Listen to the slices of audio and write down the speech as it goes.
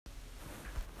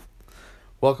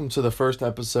Welcome to the first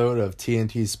episode of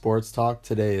TNT Sports Talk.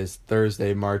 Today is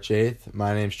Thursday, March 8th.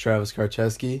 My name's Travis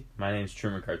Karcheski. My name's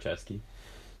Truman Karcheski.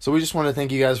 So we just want to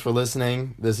thank you guys for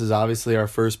listening. This is obviously our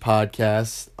first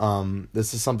podcast.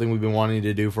 This is something we've been wanting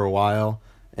to do for a while,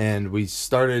 and we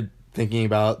started thinking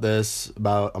about this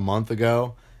about a month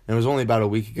ago, and it was only about a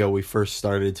week ago we first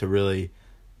started to really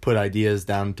put ideas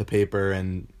down to paper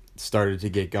and started to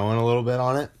get going a little bit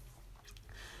on it.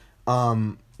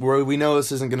 We know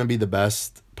this isn't going to be the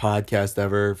best podcast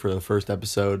ever for the first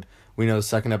episode. We know the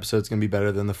second episode's going to be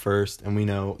better than the first, and we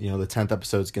know, the 10th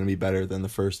episode's going to be better than the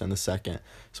first and the second.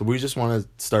 So we just want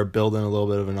to start building a little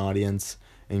bit of an audience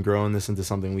and growing this into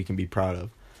something we can be proud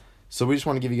of. So we just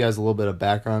want to give you guys a little bit of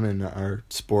background in our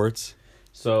sports.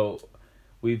 So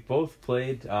we've both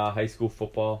played high school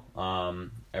football.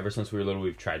 Ever since we were little,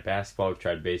 we've tried basketball, we've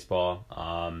tried baseball.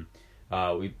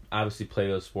 We obviously play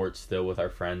those sports still with our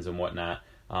friends and whatnot.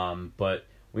 But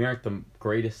we aren't the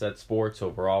greatest at sports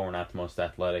overall. We're not the most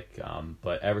athletic.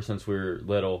 But ever since we were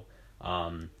little,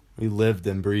 we lived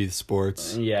and breathed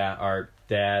sports. Yeah, our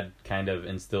dad kind of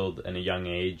instilled in a young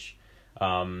age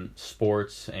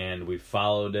sports, and we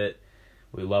followed it.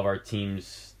 We love our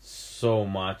teams so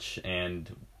much,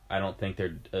 and I don't think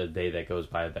there's a day that goes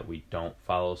by that we don't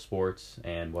follow sports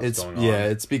and what's going on. Yeah,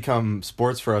 it's become,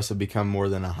 sports for us have become more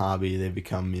than a hobby. They've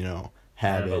become, habit.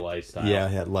 Kind of a lifestyle.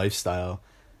 Yeah, lifestyle.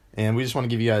 And we just want to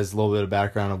give you guys a little bit of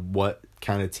background of what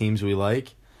kind of teams we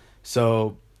like.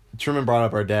 So Truman brought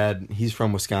up our dad. He's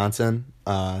from Wisconsin.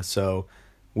 So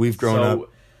we've grown up.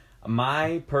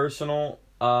 My personal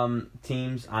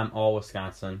teams, I'm all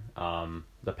Wisconsin.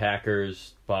 The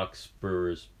Packers, Bucks,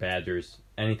 Brewers, Badgers,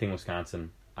 anything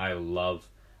Wisconsin, I love.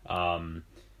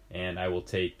 And I will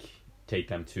take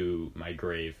them to my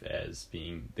grave as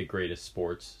being the greatest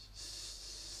sports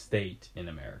state in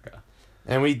America.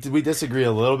 And we disagree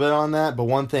a little bit on that, but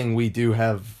one thing we do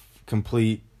have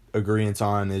complete agreement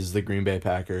on is the Green Bay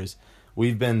Packers.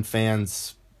 We've been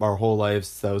fans our whole lives,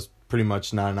 so that was pretty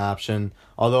much not an option.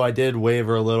 Although I did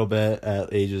waver a little bit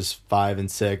at ages 5 and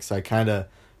 6, I kind of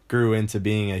grew into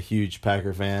being a huge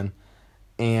Packer fan.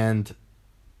 And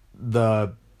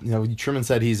Truman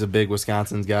said he's a big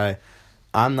Wisconsin guy.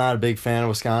 I'm not a big fan of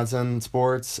Wisconsin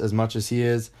sports as much as he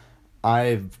is.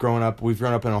 We've grown up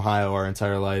in Ohio our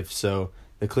entire life, so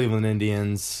the Cleveland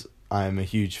Indians, I'm a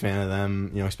huge fan of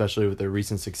them, especially with their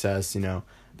recent success.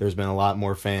 There's been a lot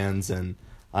more fans, and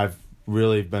I've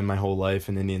really been my whole life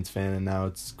an Indians fan, and now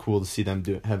it's cool to see them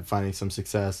finding some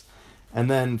success.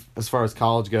 And then as far as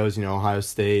college goes, Ohio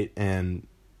State and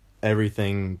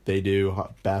everything they do,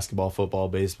 basketball, football,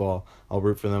 baseball, I'll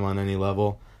root for them on any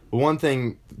level. But one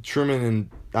thing Truman and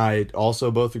I also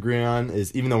both agree on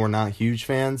is, even though we're not huge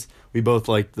fans, we both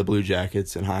like the Blue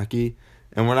Jackets and hockey.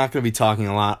 And we're not going to be talking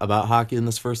a lot about hockey in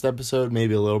this first episode,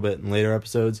 maybe a little bit in later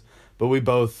episodes. But we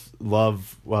both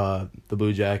love the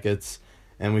Blue Jackets,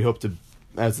 and we hope to,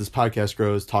 as this podcast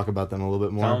grows, talk about them a little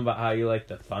bit more. Tell them about how you like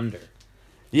the Thunder.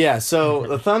 Yeah, so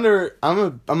the Thunder,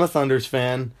 I'm a Thunders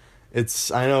fan.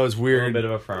 I know it's weird. A little bit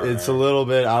of a front. It's a little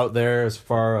bit out there as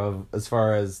far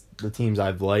as the teams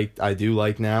I do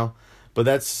like now. But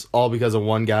that's all because of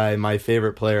one guy, my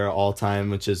favorite player of all time,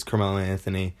 which is Carmelo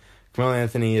Anthony. Carmelo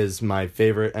Anthony is my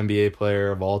favorite NBA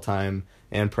player of all time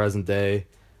and present day.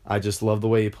 I just love the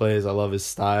way he plays. I love his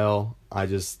style. I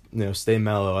just, stay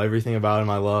mellow. Everything about him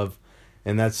I love.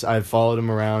 And I've followed him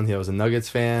around. I was a Nuggets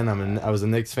fan. I was a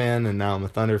Knicks fan, and now I'm a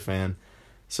Thunder fan.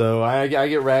 So I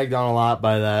get ragged on a lot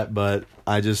by that, but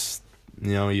I just,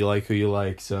 you like who you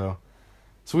like. So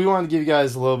we wanted to give you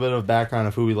guys a little bit of background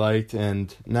of who we liked,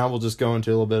 and now we'll just go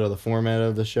into a little bit of the format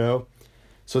of the show.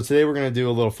 So today we're going to do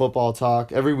a little football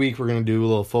talk. Every week we're going to do a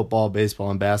little football, baseball,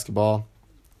 and basketball.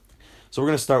 So we're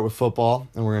going to start with football,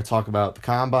 and we're going to talk about the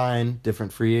combine,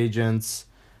 different free agents.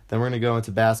 Then we're going to go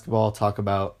into basketball, talk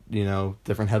about,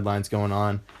 different headlines going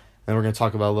on. Then we're going to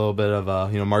talk about a little bit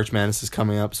of, March Madness is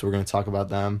coming up, so we're going to talk about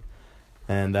them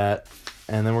and that.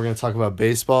 And then we're going to talk about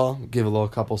baseball, give a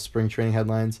couple spring training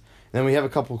headlines. And then we have a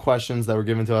couple questions that were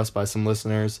given to us by some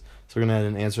listeners, so we're going to head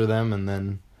and answer them, and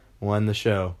then we'll end the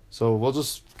show. So we'll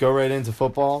just go right into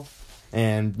football.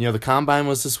 And, the combine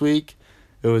was this week.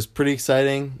 It was pretty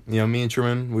exciting. Me and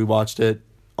Truman, we watched it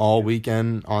all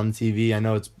weekend on TV. I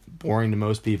know it's boring to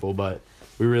most people, but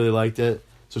we really liked it.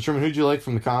 So, Truman, who'd you like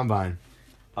from the combine?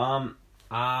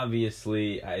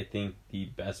 Obviously, I think the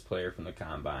best player from the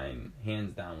combine,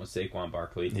 hands down, was Saquon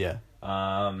Barkley. Yeah.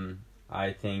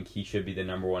 I think he should be the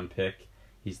number one pick.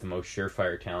 He's the most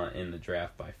surefire talent in the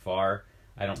draft by far.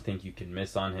 I don't think you can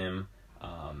miss on him.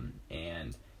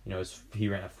 And he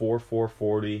ran a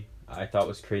 4.40. I thought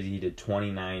was crazy. He did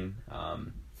 29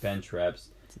 bench reps.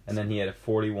 and then he had a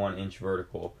 41-inch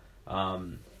vertical.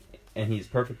 And he's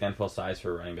perfect NFL size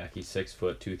for a running back. He's 6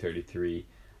 foot 233.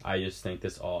 I just think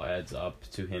this all adds up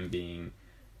to him being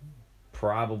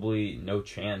probably no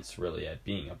chance really at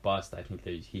being a bust. I think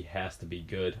that he has to be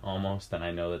good almost, and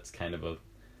I know that's kind of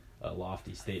a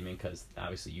lofty statement because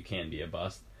obviously you can be a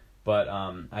bust. But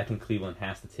I think Cleveland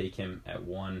has to take him at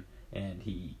 1, and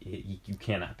you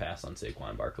cannot pass on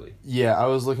Saquon Barkley. Yeah, I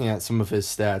was looking at some of his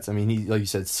stats. I mean, he, like you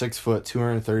said, 6 foot,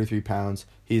 233 pounds.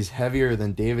 He's heavier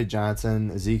than David Johnson,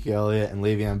 Ezekiel Elliott, and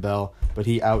Le'Veon Bell, but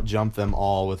he outjumped them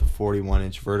all with a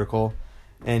 41-inch vertical.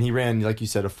 And he ran, like you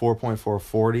said, a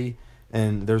 4.440,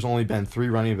 and there's only been 3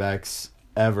 running backs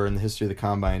ever in the history of the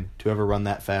Combine to ever run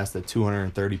that fast at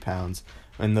 230 pounds.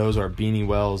 And those are Beanie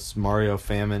Wells, Mario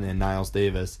Famine, and Niles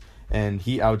Davis. And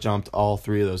he outjumped all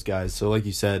 3 of those guys. So like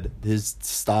you said, his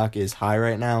stock is high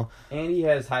right now. And he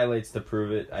has highlights to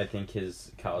prove it. I think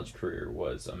his college career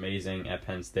was amazing at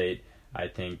Penn State. I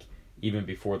think even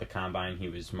before the Combine, he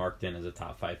was marked in as a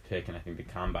top 5 pick, and I think the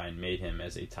Combine made him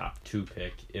as a top 2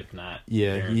 pick, if not.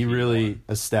 Yeah, he really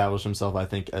established himself, I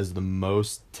think, as the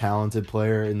most talented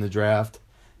player in the draft,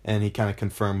 and he kind of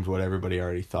confirmed what everybody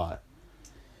already thought.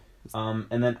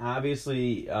 And then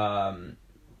obviously, Shaquem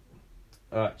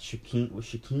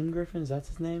Griffin, is that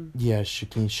his name? Yeah,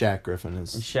 Shaq Griffin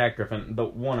is. Shaq Griffin, the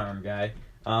one-arm guy.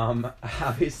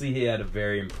 Obviously, he had a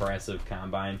very impressive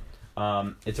Combine.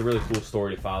 It's a really cool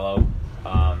story to follow.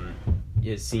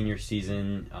 His senior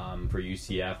season for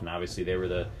UCF, and obviously they were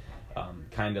the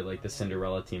kind of like the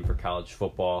Cinderella team for college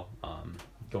football,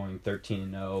 going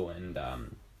 13-0 and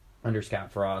under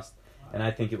Scott Frost. And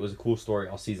I think it was a cool story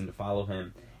all season to follow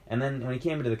him. And then when he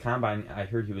came into the Combine, I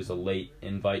heard he was a late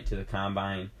invite to the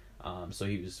Combine, so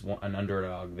he was an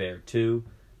underdog there too.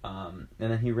 And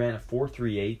then he ran a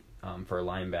 4.38 for a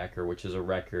linebacker, which is a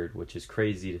record, which is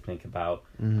crazy to think about.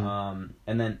 Mm-hmm.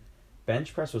 And then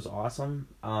bench press was awesome.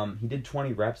 He did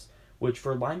 20 reps, which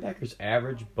for linebackers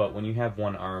average, but when you have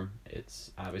one arm,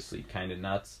 it's obviously kind of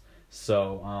nuts.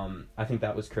 So I think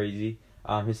that was crazy.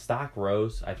 His stock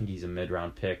rose. I think he's a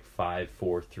mid-round pick,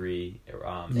 5.43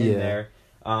 in there.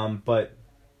 But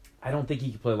I don't think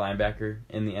he can play linebacker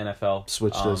in the NFL.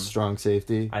 Switch to strong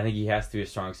safety. I think he has to be a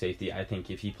strong safety. I think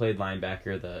if he played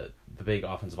linebacker, the big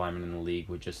offensive lineman in the league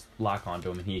would just lock onto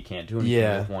him, and he can't do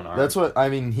anything with one arm. That's what I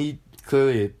mean. He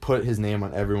clearly put his name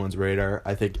on everyone's radar.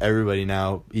 I think everybody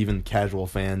now, even casual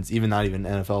fans, even not even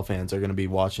NFL fans, are going to be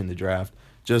watching the draft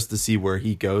just to see where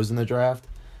he goes in the draft.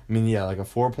 I mean, yeah, like a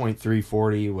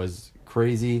 4.340 was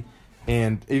crazy.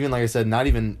 And even, like I said, not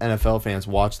even NFL fans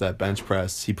watched that bench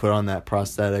press. He put on that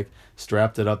prosthetic,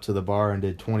 strapped it up to the bar, and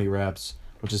did 20 reps,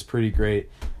 which is pretty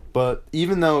great. But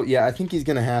even though, yeah, I think he's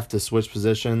going to have to switch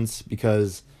positions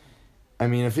because, I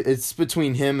mean, if it's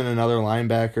between him and another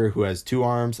linebacker who has 2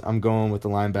 arms, I'm going with the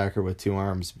linebacker with 2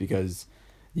 arms because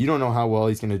you don't know how well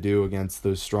he's going to do against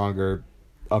those stronger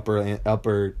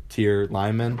upper tier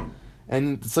linemen.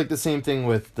 And it's like the same thing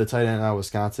with the tight end out of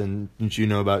Wisconsin, which you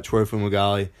know about, Troy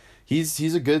Fumagalli.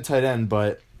 He's a good tight end,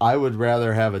 but I would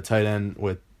rather have a tight end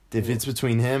with, if it's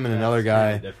between him and another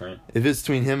guy, if it's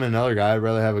between him and another guy, I'd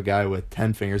rather have a guy with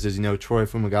 10 fingers. As you know, Troy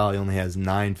Fumagalli only has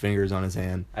 9 fingers on his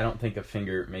hand. I don't think a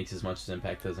finger makes as much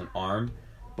impact as an arm,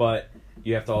 but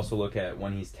you have to also look at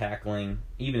when he's tackling,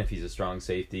 even if he's a strong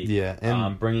safety, yeah,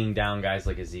 and bringing down guys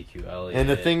like Ezekiel Elliott. And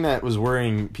the thing that was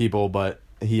worrying people, but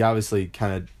he obviously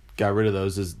kind of got rid of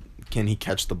those, is can he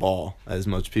catch the ball as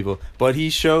much people? But he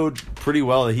showed pretty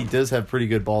well that he does have pretty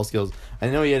good ball skills. I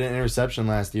know he had an interception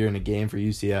last year in a game for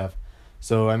UCF.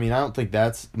 So, I mean, I don't think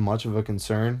that's much of a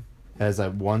concern as I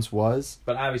once was.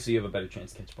 But obviously you have a better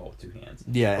chance to catch the ball with 2 hands.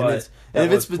 Yeah, but and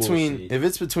if it's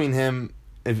between him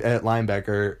at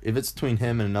linebacker, if it's between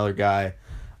him and another guy,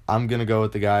 I'm going to go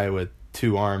with the guy with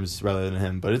 2 arms rather than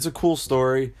him. But it's a cool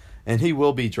story, and he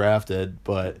will be drafted,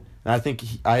 but I think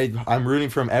I'm rooting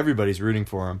for him. Everybody's rooting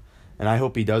for him. And I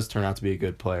hope he does turn out to be a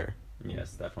good player.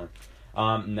 Yes, definitely.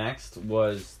 Next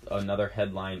was another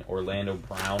headline, Orlando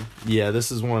Brown. Yeah,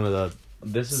 this is one of the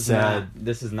This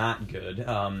is not good.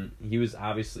 He was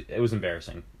obviously, it was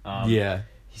embarrassing. Yeah.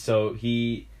 So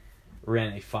he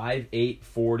ran a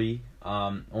 5.840,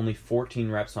 only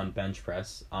 14 reps on bench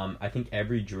press. I think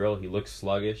every drill he looked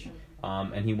sluggish,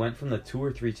 and he went from the 2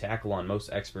 or 3 tackle on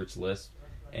most experts' lists,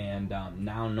 and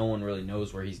now no one really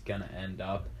knows where he's gonna end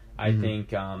up. I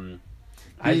think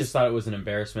I just thought it was an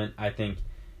embarrassment. I think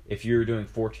if you're doing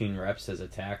 14 reps as a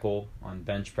tackle on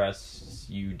bench press,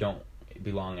 you don't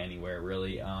belong anywhere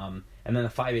really. And then the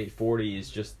 5.840 is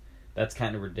just, that's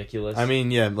kind of ridiculous. I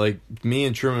mean, yeah, like me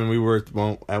and Truman, we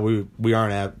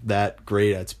aren't that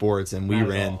great at sports, and we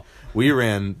ran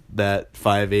that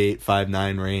 5.8,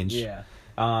 5.9 range. Yeah.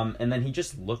 And then he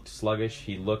just looked sluggish.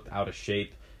 He looked out of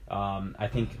shape. I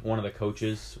think one of the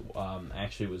coaches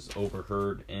actually was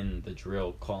overheard in the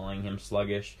drill calling him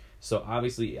sluggish. So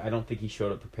obviously, I don't think he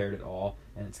showed up prepared at all.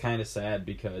 And it's kind of sad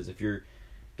because if you're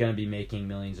going to be making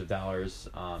millions of dollars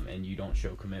and you don't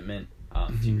show commitment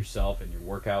to yourself and your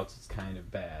workouts, it's kind of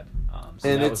bad. So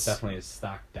and that was definitely a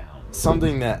stock down.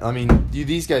 Something that, I mean,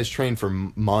 these guys train for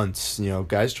months.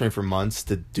 Guys train for months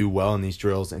to do well in these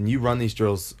drills, and you run these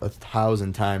drills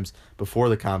 1,000 times before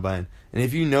the combine. And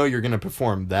if you know you're going to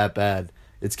perform that bad,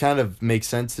 it's kind of makes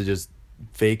sense to just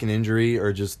fake an injury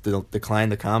or just decline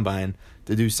the combine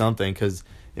to do something. Because,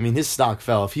 I mean, his stock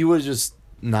fell. If he would have just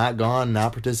not gone,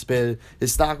 not participated,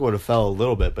 his stock would have fell a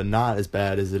little bit, but not as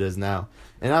bad as it is now.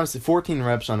 And obviously, 14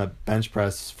 reps on a bench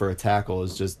press for a tackle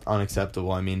is just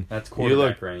unacceptable. I mean, that's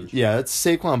quarterback range. Yeah, that's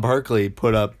Saquon Barkley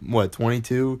put up,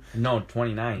 22? No,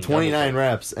 29. 29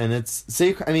 reps. And it's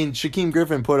Shaquem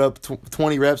Griffin put up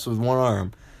 20 reps with one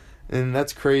arm. And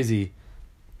that's crazy.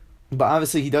 But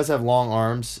obviously, he does have long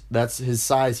arms. That's his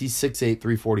size. He's 6'8",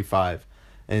 345.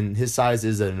 And his size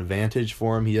is an advantage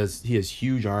for him. He has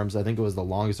huge arms. I think it was the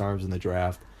longest arms in the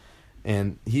draft.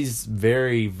 And he's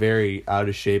very, very out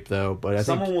of shape, though. But I think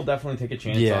someone will definitely take a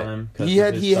chance on him. He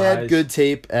had good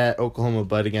tape at Oklahoma,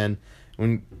 but again,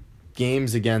 when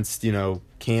games against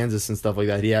Kansas and stuff like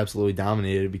that, he absolutely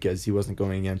dominated because he wasn't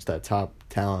going against that top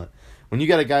talent. When you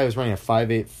got a guy who's running a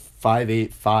 5'8",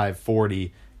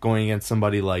 540 going against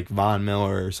somebody like Von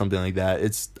Miller or something like that,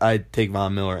 I'd take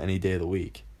Von Miller any day of the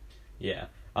week. Yeah.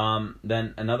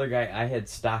 Then another guy I had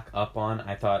stock up on,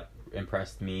 I thought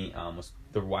impressed me, was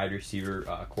the wide receiver,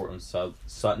 Cortland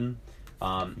Sutton.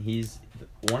 He's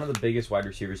one of the biggest wide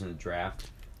receivers in the draft.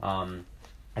 I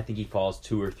think he falls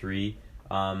 2 or 3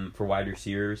 for wide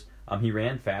receivers. He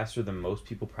ran faster than most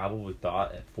people probably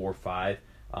thought at 4.5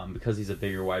 because he's a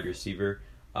bigger wide receiver.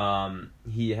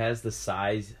 He has the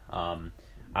size,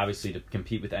 obviously, to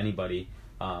compete with anybody.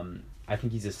 I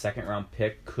think he's a second-round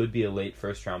pick, could be a late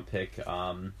first-round pick.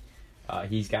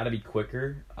 He's got to be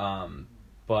quicker,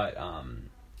 but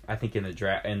I think in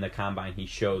the combine, he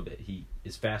showed that he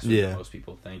is faster than most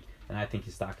people think, and I think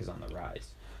his stock is on the rise.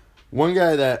 One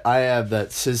guy that I have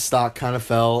that his stock kind of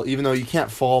fell, even though you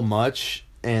can't fall much,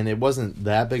 and it wasn't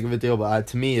that big of a deal, but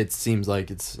to me it seems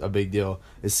like it's a big deal,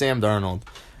 is Sam Darnold.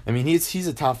 I mean, he's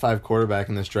a top 5 quarterback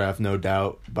in this draft, no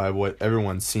doubt, by what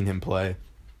everyone's seen him play.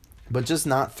 But just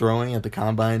not throwing at the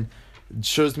combine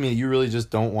shows to me that you really just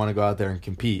don't want to go out there and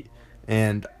compete.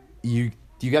 And you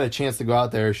got a chance to go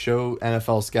out there, show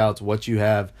NFL scouts what you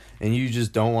have, and you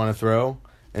just don't want to throw.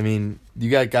 I mean, you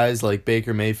got guys like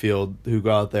Baker Mayfield who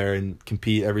go out there and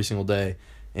compete every single day.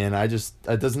 And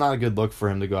that's not a good look for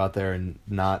him to go out there and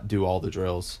not do all the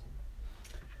drills.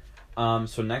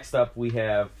 So next up we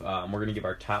have, we're going to give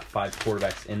our top 5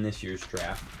 quarterbacks in this year's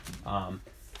draft.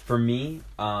 For me,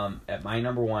 at my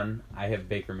number 1, I have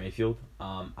Baker Mayfield.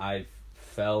 I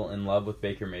fell in love with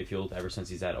Baker Mayfield ever since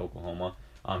he's at Oklahoma.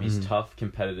 He's tough,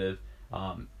 competitive.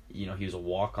 He was a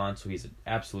walk-on, so he's an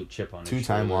absolute chip on his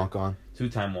shoulder.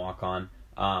 Two-time walk-on.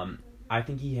 I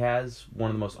think he has one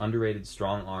of the most underrated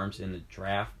strong arms in the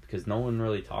draft because no one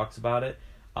really talks about it.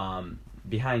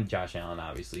 Behind Josh Allen,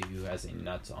 obviously, who has a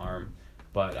nuts arm.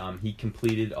 But he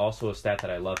completed, also a stat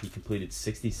that I love, he completed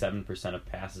 67% of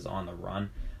passes on the run.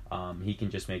 He can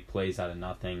just make plays out of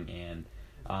nothing, and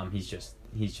he's just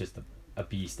a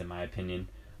beast in my opinion.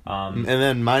 And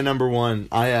then my number 1,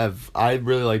 I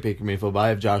really like Baker Mayfield, but I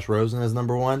have Josh Rosen as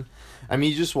number 1. I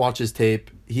mean, you just watch his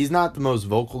tape. He's not the most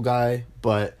vocal guy,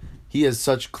 but he has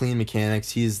such clean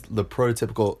mechanics. He's the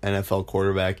prototypical NFL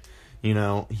quarterback. He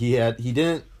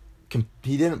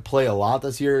didn't play a lot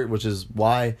this year, which is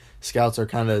why scouts are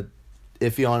kind of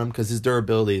iffy on him because his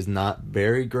durability is not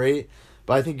very great.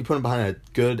 But I think you put him behind a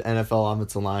good NFL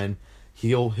offensive line,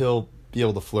 he'll be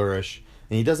able to flourish.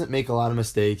 And he doesn't make a lot of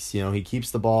mistakes. He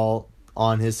keeps the ball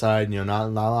on his side. Not a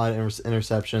lot of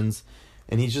interceptions,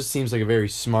 and he just seems like a very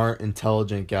smart,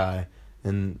 intelligent guy,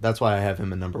 and that's why I have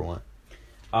him at number 1.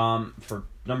 For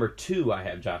number 2, I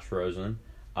have Josh Rosen.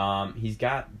 He's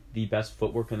got the best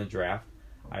footwork in the draft.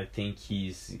 I think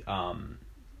he's a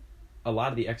lot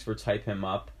of the experts hype him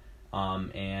up,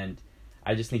 and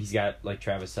I just think he's got, like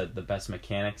Travis said, the best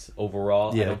mechanics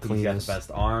overall. Yeah, I don't think he's got the best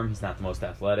arm. He's not the most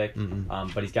athletic,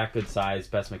 but he's got good size,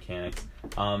 best mechanics.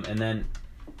 And then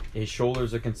his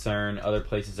shoulders are a concern. Other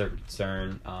places are a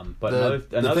concern. But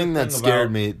the thing that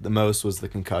scared me the most was the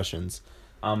concussions.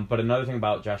 But another thing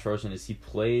about Josh Rosen is he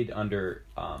played under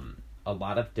a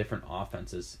lot of different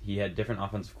offenses. He had different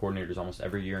offensive coordinators almost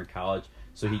every year in college,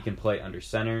 so he can play under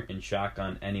center, in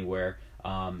shotgun, anywhere.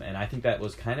 And I think that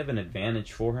was kind of an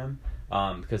advantage for him.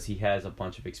 because he has a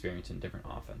bunch of experience in different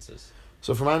offenses.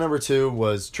 So for my number 2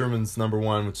 was Truman's number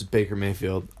 1, which is Baker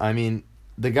Mayfield. I mean,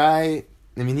 the guy,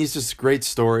 he's just a great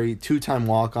story. 2-time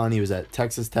walk-on. He was at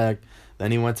Texas Tech.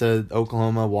 Then he went to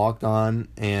Oklahoma, walked on,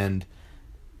 and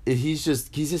he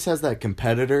just has that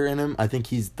competitor in him. I think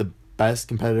he's the best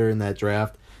competitor in that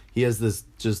draft. He has this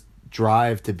just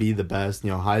drive to be the best,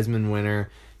 Heisman winner.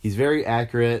 He's very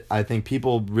accurate. I think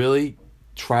people really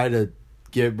try to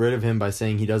get rid of him by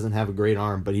saying he doesn't have a great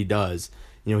arm, but he does.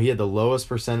 He had the lowest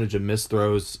percentage of missed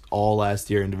throws all last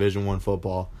year in Division I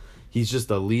football. He's just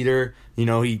a leader.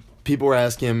 People were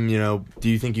asking him, do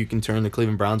you think you can turn the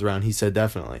Cleveland Browns around? He said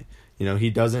definitely. He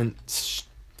doesn't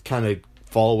kind of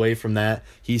fall away from that.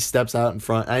 He steps out in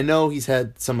front. I know he's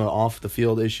had some off the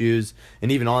field issues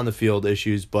and even on the field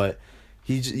issues, but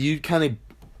you kind of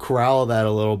corral that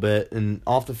a little bit. And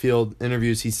off the field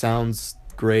interviews, he sounds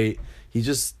great. He's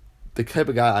just the type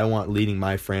of guy I want leading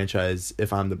my franchise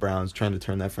if I'm the Browns, trying to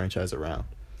turn that franchise around.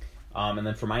 And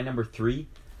then for my number 3,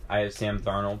 I have Sam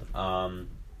Darnold.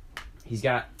 He's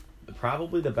got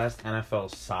probably the best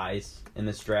NFL size in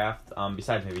this draft,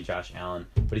 besides maybe Josh Allen,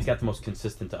 but he's got the most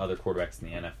consistent to other quarterbacks in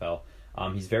the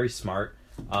NFL. He's very smart.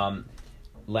 2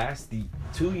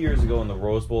 years ago in the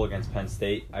Rose Bowl against Penn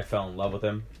State, I fell in love with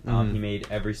him. He made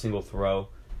every single throw.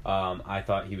 I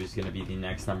thought he was going to be the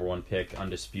next number 1 pick,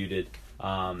 undisputed.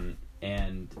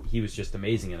 And he was just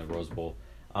amazing in the Rose Bowl.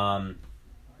 And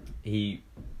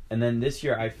then this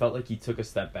year, I felt like he took a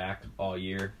step back all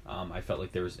year. I felt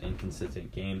like there was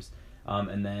inconsistent games.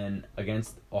 And then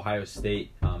against Ohio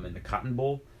State in the Cotton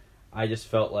Bowl, I just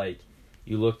felt like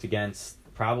you looked against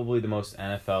probably the most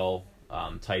NFL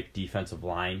type defensive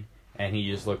line, and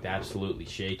he just looked absolutely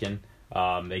shaken.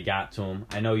 They got to him.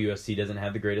 I know USC doesn't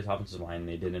have the greatest offensive line.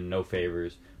 They did him no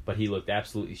favors, but he looked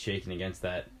absolutely shaken against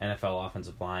that NFL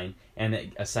offensive line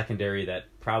and a secondary that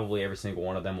probably every single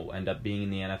one of them will end up being in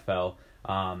the NFL.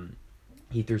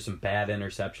 He threw some bad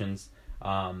interceptions,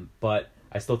 but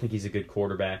I still think he's a good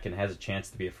quarterback and has a chance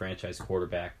to be a franchise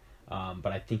quarterback.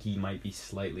 But I think he might be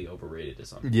slightly overrated to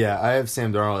some. Yeah, I have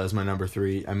Sam Darnold as my number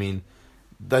 3.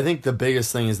 I think the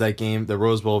biggest thing is that game, the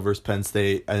Rose Bowl versus Penn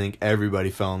State. I think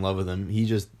everybody fell in love with him.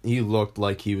 He looked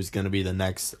like he was going to be the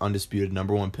next undisputed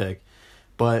number 1 pick,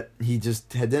 but he just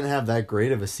didn't have that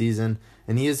great of a season.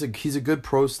 And he's a good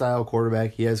pro style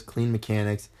quarterback. He has clean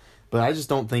mechanics, but I just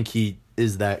don't think he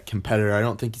is that competitor. I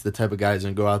don't think he's the type of guy who's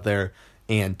going to go out there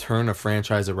and turn a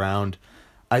franchise around.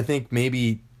 I think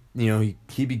maybe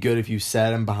he'd be good if you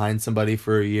sat him behind somebody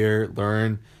for a year,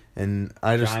 learn. And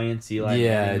Giants Eli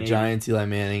Manning. Giants Eli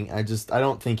Manning. I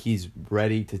don't think he's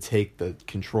ready to take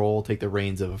the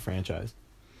reins of a franchise.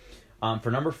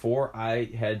 For number 4, I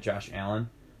had Josh Allen.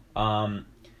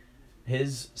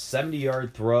 His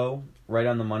 70-yard throw right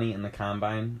on the money in the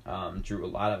combine drew a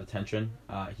lot of attention.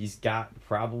 He's got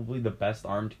probably the best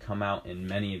arm to come out in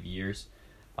many of years.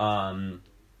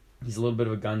 He's a little bit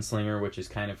of a gunslinger, which is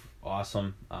kind of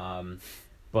awesome.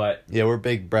 But yeah, we're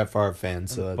big Brett Favre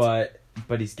fans. So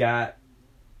But he's got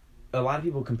a lot of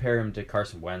people compare him to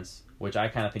Carson Wentz, which I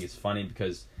kind of think is funny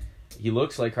because he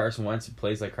looks like Carson Wentz, he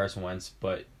plays like Carson Wentz,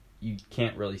 but you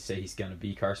can't really say he's going to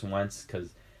be Carson Wentz because,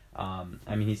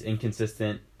 he's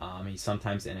inconsistent, he's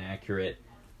sometimes inaccurate,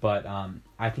 but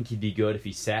I think he'd be good if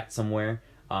he sat somewhere.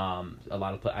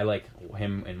 I like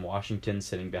him in Washington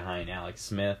sitting behind Alex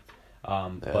Smith,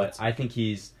 but I think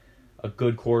he's a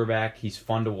good quarterback. He's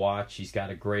fun to watch. He's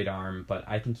got a great arm, but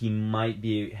I think he might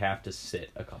have to sit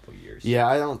a couple years.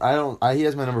 Yeah, he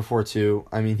has my number 4 too.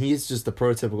 He's just the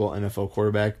prototypical NFL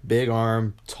quarterback. Big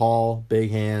arm, tall,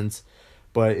 big hands.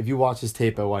 But if you watch his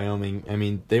tape at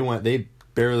Wyoming, they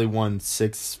barely won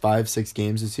 6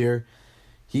 games this year.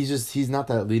 He's not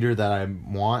that leader that I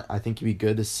want. I think he'd be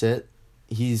good to sit.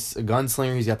 He's a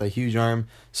gunslinger. He's got that huge arm.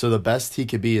 So the best he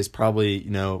could be is probably,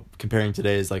 comparing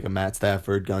today is like a Matt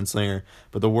Stafford gunslinger.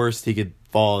 But the worst he could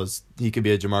fall is he could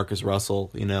be a Jamarcus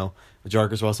Russell.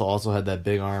 Jamarcus Russell also had that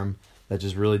big arm that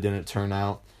just really didn't turn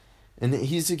out. And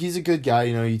he's a good guy.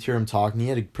 You hear him talking. He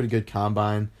had a pretty good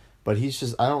combine. But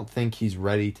I don't think he's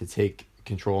ready to take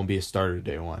control and be a starter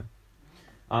day 1.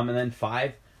 And then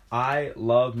 5, I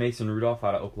love Mason Rudolph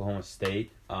out of Oklahoma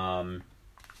State.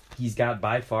 He's got,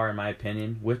 by far, in my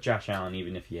opinion, with Josh Allen,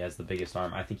 even if he has the biggest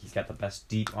arm, I think he's got the best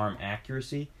deep arm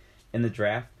accuracy in the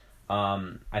draft.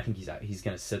 I think he's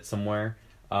going to sit somewhere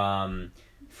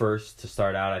first to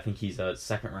start out. I think he's a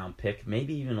second-round pick,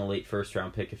 maybe even a late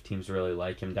first-round pick if teams really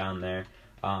like him down there.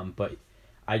 But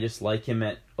I just like him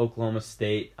at Oklahoma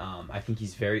State. I think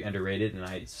he's very underrated, and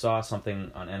I saw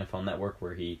something on NFL Network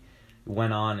where he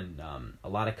went on, and a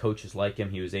lot of coaches like him.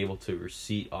 He was able to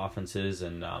receipt offenses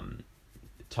and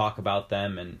talk about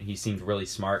them, and he seemed really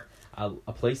smart.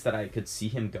 A place that I could see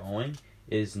him going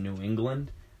is New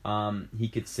England. He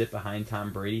could sit behind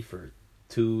Tom Brady for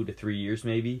 2 to 3 years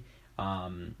maybe,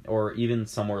 or even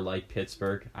somewhere like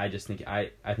Pittsburgh. I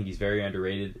think he's very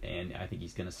underrated, and I think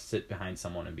he's going to sit behind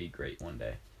someone and be great one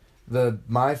day.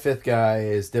 My fifth guy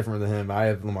is different than him. I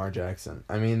have Lamar Jackson.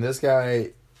 I mean, this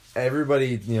guy,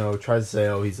 everybody, tries to say,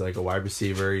 oh, he's like a wide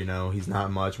receiver, he's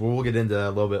not much. We'll get into that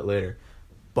a little bit later.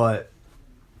 But,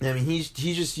 I mean, you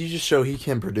just show he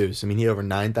can produce. I mean, he had over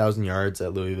 9,000 yards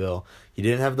at Louisville. He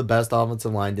didn't have the best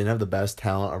offensive line, didn't have the best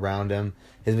talent around him.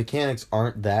 His mechanics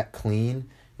aren't that clean.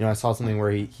 I saw something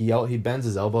where he bends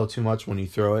his elbow too much when you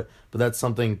throw it, but that's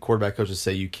something quarterback coaches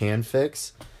say you can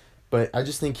fix. But I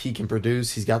just think he can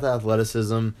produce. He's got the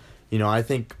athleticism. I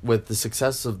think with the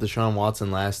success of Deshaun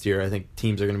Watson last year, I think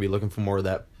teams are going to be looking for more of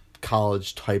that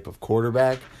college type of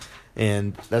quarterback.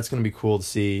 And that's going to be cool to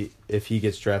see if he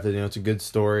gets drafted. It's a good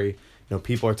story.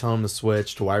 People are telling him to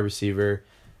switch to wide receiver.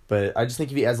 But I just think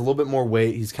if he adds a little bit more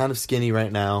weight, he's kind of skinny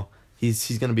right now. He's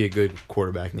going to be a good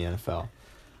quarterback in the NFL.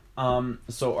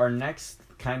 So our next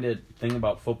kind of thing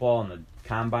about football and the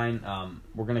combine,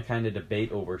 we're going to kind of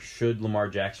debate over should Lamar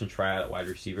Jackson try out at wide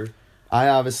receiver. I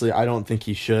don't think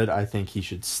he should. I think he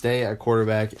should stay at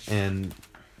quarterback. And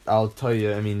I'll tell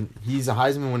you, I mean, he's a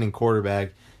Heisman-winning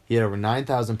quarterback. He had over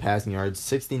 9,000 passing yards,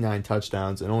 69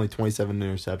 touchdowns, and only 27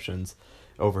 interceptions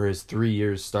over his 3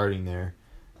 years starting there.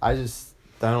 I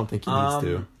don't think he needs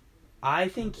to. I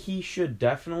think he should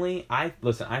definitely. I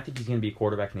think he's going to be a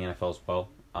quarterback in the NFL as well.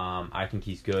 I think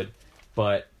he's good.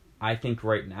 But I think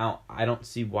right now, I don't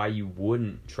see why you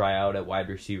wouldn't try out at wide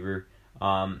receiver.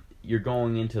 You're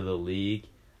going into the league,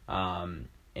 and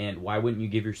why wouldn't you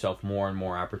give yourself more and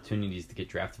more opportunities to get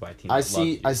drafted by a team? I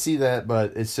see that,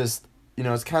 but it's just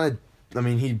it's kind of. I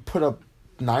mean, he put up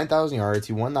 9,000 yards.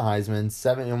 He won the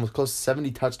Heisman, almost close to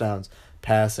 70 touchdowns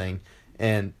passing,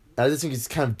 and I just think it's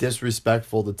kind of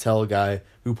disrespectful to tell a guy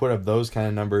who put up those kind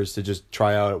of numbers to just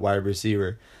try out at wide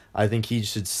receiver. I think he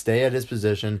should stay at his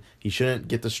position. He shouldn't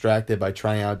get distracted by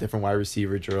trying out different wide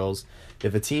receiver drills.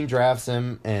 If a team drafts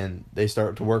him and they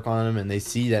start to work on him and they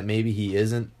see that maybe he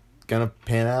isn't going to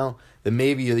pan out, then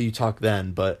maybe you talk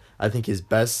then. But I think his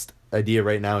best idea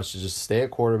right now is to just stay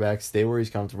at quarterback, stay where he's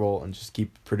comfortable, and just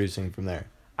keep producing from there.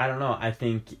 I don't know. I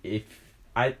think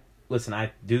I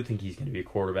do think he's going to be a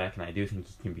quarterback, and I do think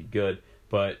he can be good.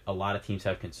 But a lot of teams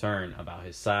have concern about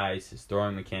his size, his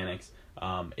throwing mechanics,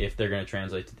 if they're going to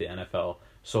translate to the NFL.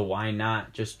 So why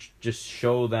not just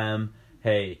show them,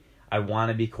 hey, I want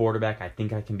to be quarterback. I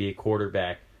think I can be a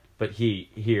quarterback. But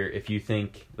here, if you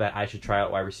think that I should try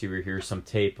out wide receiver, here's some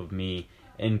tape of me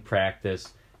in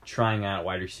practice trying out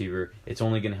wide receiver. It's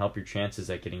only going to help your chances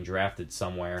at getting drafted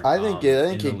somewhere. I think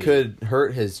it could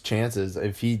hurt his chances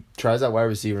if he tries out wide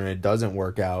receiver and it doesn't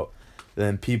work out.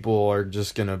 Then people are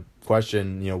just going to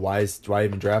question, why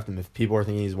even draft him? If people are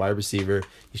thinking he's a wide receiver,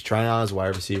 he's trying out as a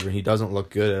wide receiver, and he doesn't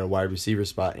look good at a wide receiver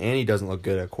spot, and he doesn't look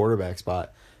good at a quarterback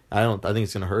spot. I think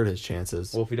it's going to hurt his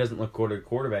chances. Well, if he doesn't look good at a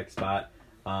quarterback spot,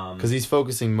 because he's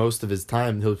focusing most of his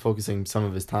time, he'll focusing some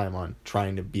of his time on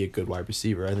trying to be a good wide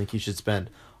receiver. I think he should spend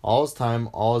all his time,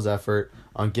 all his effort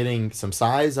on getting some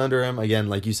size under him. Again,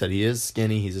 like you said, he is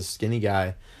skinny. He's a skinny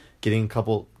guy. Adding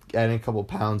a couple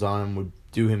pounds on him would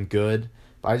do him good.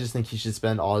 But I just think he should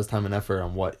spend all his time and effort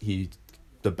on what he's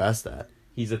the best at.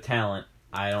 He's a talent.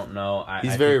 I don't know.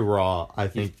 He's very raw. I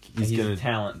think he's a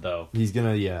talent, though. He's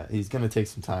gonna take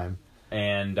some time.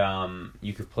 And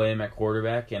you could play him at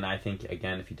quarterback, and I think,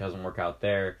 again, if he doesn't work out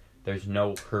there, there's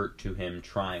no hurt to him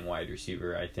trying wide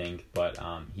receiver, I think. But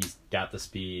he's got the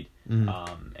speed,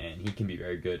 and he can be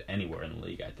very good anywhere in the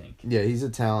league, I think. Yeah, he's a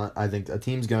talent. I think a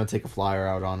team's going to take a flyer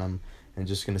out on him and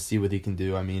just going to see what he can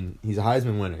do. I mean, he's a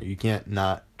Heisman winner. You can't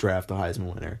not draft a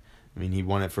Heisman winner. I mean, he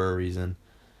won it for a reason.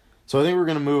 So I think we're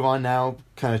going to move on now,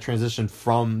 kind of transition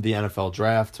from the NFL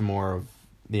draft to more of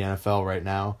the NFL right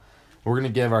now. We're going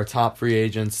to give our top free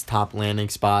agents, top landing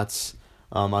spots.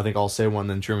 I think I'll say one,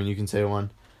 then Truman, you can say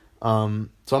one. So I'm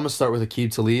going to start with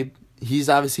Aqib Talib. He's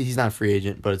not a free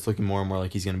agent, but it's looking more and more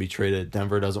like he's going to be traded.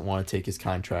 Denver doesn't want to take his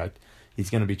contract. He's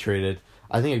going to be traded.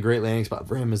 I think a great landing spot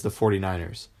for him is the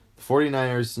 49ers. The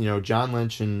 49ers, John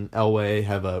Lynch and Elway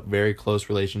have a very close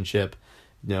relationship.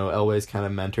 Elway's kind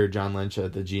of mentored John Lynch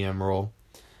at the GM role.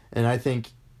 And I think,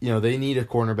 they need a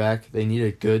cornerback. They need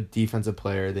a good defensive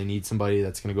player. They need somebody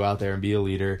that's going to go out there and be a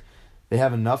leader. They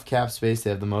have enough cap space.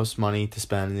 They have the most money to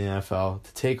spend in the NFL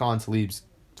to take on Talib's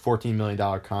 $14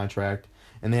 million contract,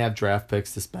 and they have draft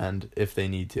picks to spend if they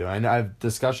need to.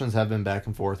 Discussions have been back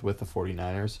and forth with the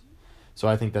 49ers, so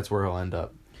I think that's where he'll end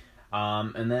up.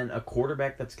 And then a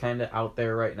quarterback that's kind of out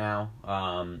there right now,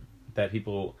 that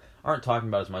people aren't talking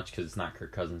about as much because it's not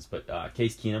Kirk Cousins, but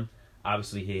Case Keenum.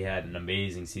 Obviously, he had an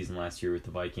amazing season last year with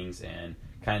the Vikings and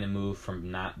kind of moved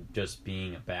from not just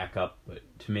being a backup, but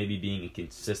to maybe being a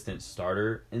consistent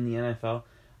starter in the NFL.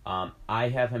 I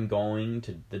have him going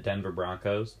to the Denver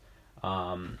Broncos.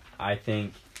 I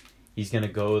think he's going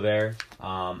to go there.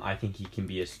 I think he can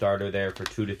be a starter there for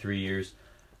 2 to 3 years,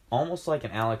 almost like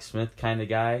an Alex Smith kind of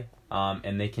guy.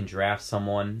 And they can draft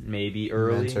someone maybe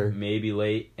early, maybe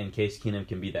late, and Case Keenum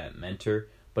can be that mentor.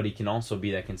 But he can also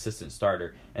be that consistent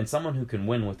starter and someone who can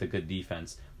win with a good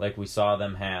defense, like we saw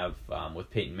them have with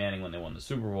Peyton Manning when they won the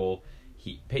Super Bowl.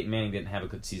 Peyton Manning didn't have a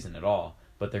good season at all,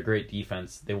 but their great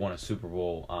defense, they won a Super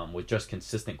Bowl with just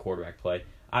consistent quarterback play.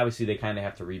 Obviously, they kind of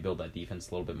have to rebuild that defense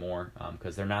a little bit more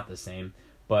because they're not the same.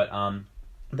 But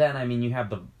then, I mean, you have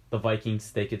the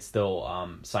Vikings. They could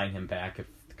still sign him back if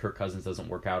Kirk Cousins doesn't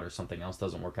work out or something else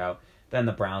doesn't work out. Then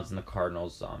the Browns and the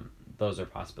Cardinals, those are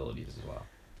possibilities as well.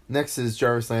 Next is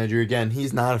Jarvis Landry. Again,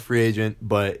 he's not a free agent,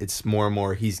 but it's more and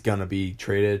more he's going to be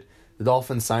traded. The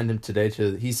Dolphins signed him today.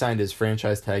 He signed his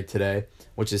franchise tag today,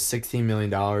 which is $16 million,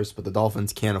 but the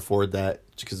Dolphins can't afford that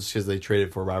because they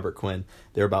traded for Robert Quinn.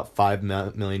 They're about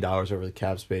 $5 million over the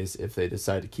cap space if they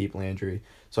decide to keep Landry.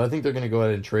 So I think they're going to go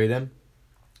ahead and trade him.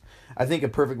 I think a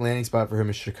perfect landing spot for him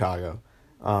is Chicago.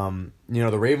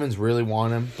 The Ravens really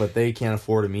want him, but they can't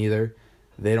afford him either.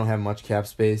 They don't have much cap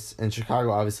space. And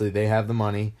Chicago, obviously, they have the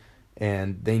money,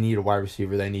 and they need a wide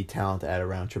receiver. They need talent to add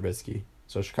around Trubisky.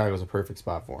 So Chicago's a perfect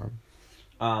spot for him.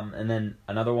 And then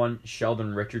another one,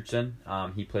 Sheldon Richardson.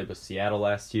 He played with Seattle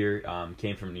last year.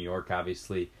 Came from New York,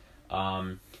 obviously.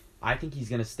 I think he's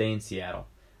going to stay in Seattle.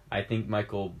 I think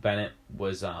Michael Bennett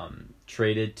was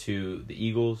traded to the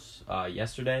Eagles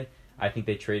yesterday. I think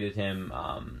they traded him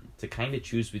to kind of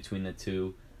choose between the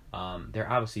two. They're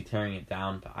obviously tearing it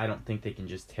down, but I don't think they can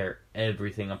just tear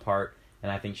everything apart.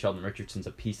 And I think Sheldon Richardson's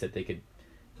a piece that they could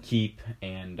keep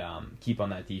and keep on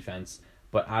that defense.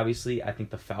 But obviously, I think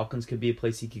the Falcons could be a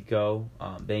place he could go.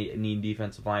 They need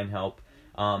defensive line help.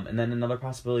 And then another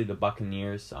possibility, the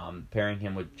Buccaneers. Pairing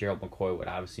him with Gerald McCoy would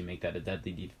obviously make that a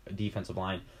deadly defensive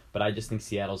line. But I just think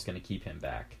Seattle's going to keep him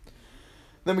back.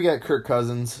 Then we got Kirk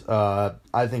Cousins.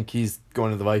 I think he's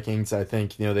going to the Vikings. I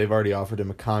think they've already offered him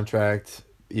a contract,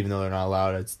 even though they're not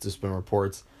allowed. It's just been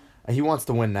reports. He wants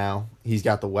to win now. He's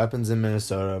got the weapons in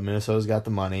Minnesota. Minnesota's got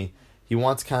the money. He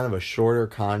wants kind of a shorter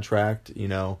contract.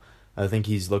 I think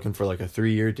he's looking for like a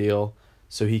 3-year deal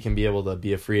so he can be able to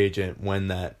be a free agent when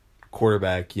that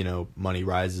quarterback, money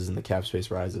rises and the cap space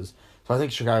rises. So I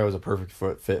think Chicago is a perfect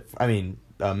fit.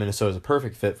 Minnesota's a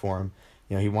perfect fit for him.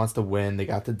 He wants to win. They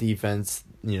got the defense.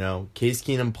 Case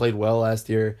Keenum played well last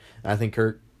year. And I think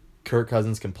Kirk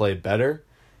Cousins can play better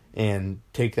and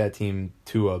take that team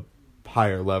to a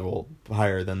higher level,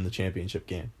 higher than the championship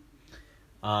game.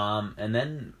 And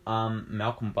then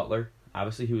Malcolm Butler.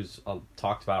 Obviously, he was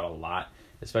talked about a lot,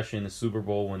 especially in the Super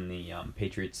Bowl when the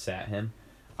Patriots sat him.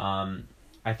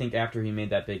 I think after he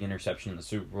made that big interception in the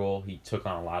Super Bowl, he took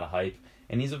on a lot of hype.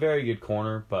 And he's a very good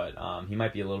corner, but he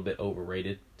might be a little bit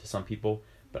overrated to some people.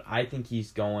 But I think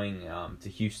he's going to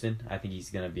Houston. I think he's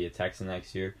going to be a Texan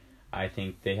next year. I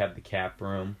think they have the cap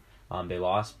room. They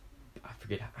lost, I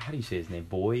forget, how do you say his name?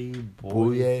 Bouye,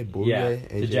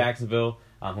 to Jacksonville,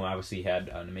 who obviously had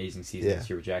an amazing season this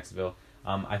year with Jacksonville.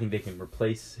 I think they can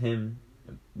replace him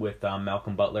with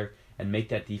Malcolm Butler and make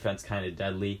that defense kind of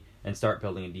deadly and start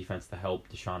building a defense to help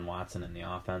Deshaun Watson in the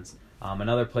offense.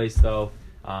 Another place, though,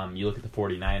 you look at the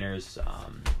 49ers.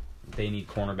 They need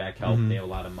cornerback help. Mm-hmm. They have a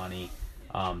lot of money.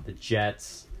 The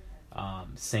Jets,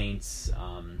 Saints,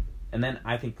 and then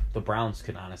I think the Browns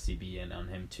could honestly be in on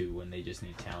him too when they just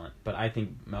need talent. But I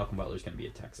think Malcolm Butler's going to be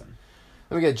a Texan.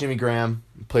 Then we got Jimmy Graham,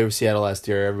 played with Seattle last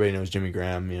year. Everybody knows Jimmy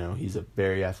Graham. He's a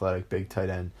very athletic, big tight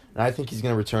end. And I think he's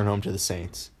going to return home to the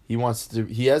Saints. He's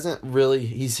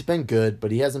been good,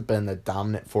 but he hasn't been the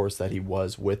dominant force that he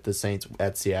was with the Saints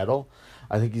at Seattle.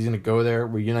 I think he's going to go there,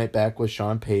 reunite back with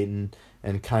Sean Payton,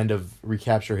 and kind of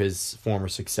recapture his former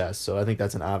success. So I think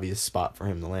that's an obvious spot for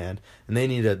him to land. And they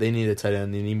need a tight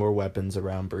end. They need more weapons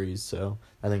around Breeze. So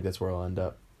I think that's where I'll end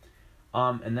up.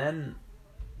 And then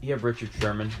you have Richard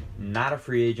Sherman, not a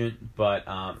free agent, but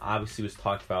obviously was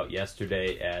talked about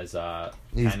yesterday as a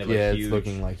huge. It's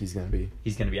looking like he's going to be.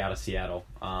 He's going to be out of Seattle.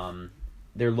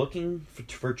 They're looking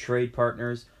for trade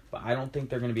partners, but I don't think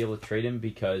they're going to be able to trade him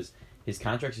because his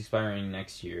contract's expiring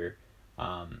next year,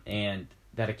 and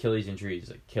that Achilles injury is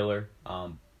a killer.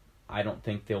 I don't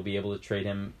think they'll be able to trade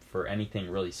him for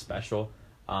anything really special.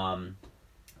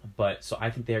 But so I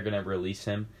think they're going to release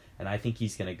him. And I think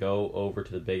he's going to go over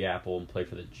to the Big Apple and play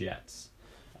for the Jets.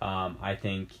 I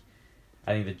think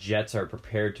I think the Jets are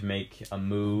prepared to make a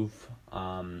move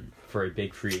for a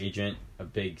big free agent, a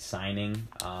big signing.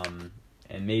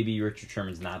 And maybe Richard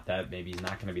Sherman's not that. Maybe he's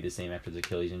not going to be the same after his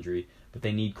Achilles injury. But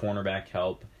they need cornerback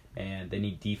help, and they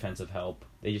need defensive help.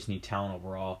 They just need talent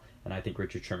overall, and I think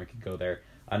Richard Sherman could go there.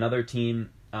 Another team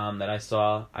that I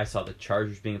saw the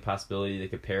Chargers being a possibility. They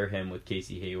could pair him with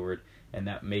Casey Hayward, and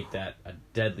that make that a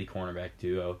deadly cornerback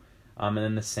duo. And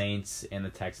then the Saints and the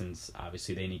Texans,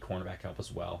 obviously, they need cornerback help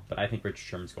as well. But I think Richard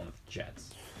Sherman's going with the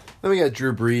Jets. Then we got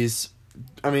Drew Brees.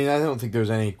 I mean, I don't think there's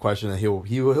any question that he'll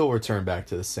return back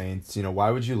to the Saints. You know, why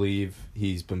would you leave?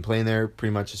 He's been playing there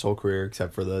pretty much his whole career,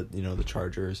 except for the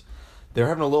Chargers. They're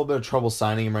having a little bit of trouble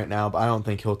signing him right now, but I don't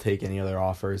think he'll take any other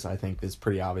offers. I think it's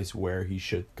pretty obvious where he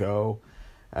should go.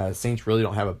 Saints really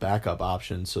don't have a backup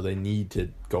option, so they need to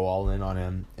go all in on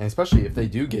him. And especially if they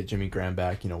do get Jimmy Graham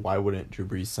back, why wouldn't Drew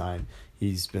Brees sign?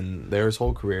 He's been there his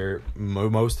whole career,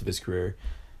 most of his career.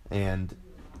 And,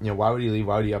 why would he leave?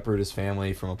 Why would he uproot his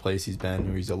family from a place he's been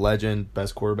where he's a legend,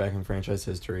 best quarterback in franchise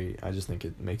history? I just think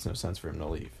it makes no sense for him to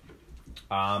leave.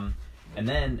 And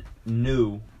then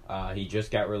he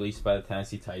just got released by the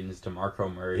Tennessee Titans,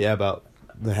 DeMarco Murray. Yeah, about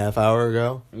the half hour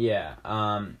ago. Yeah.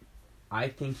 I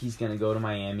think he's going to go to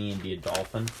Miami and be a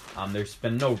Dolphin. There's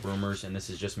been no rumors, and this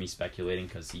is just me speculating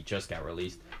because he just got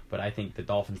released, but I think the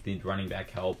Dolphins need running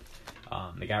back help.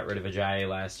 They got rid of Ajayi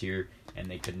last year, and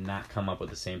they could not come up with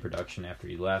the same production after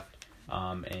he left.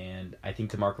 And I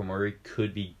think DeMarco Murray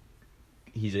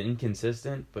he's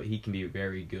inconsistent, but he can be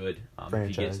very good if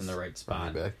he gets in the right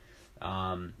spot.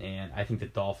 And I think the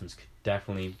Dolphins could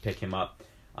definitely pick him up.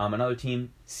 Another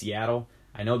team, Seattle.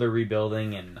 I know they're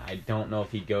rebuilding, and I don't know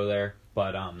if he'd go there,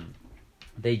 but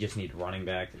they just need running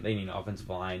back. They need an offensive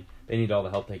line. They need all the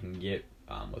help they can get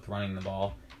with running the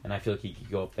ball, and I feel like he could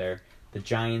go up there. The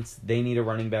Giants, they need a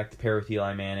running back to pair with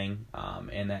Eli Manning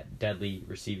and that deadly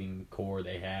receiving core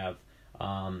they have.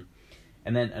 And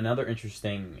then another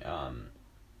interesting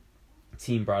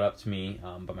team brought up to me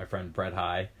by my friend Brett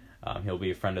High. He'll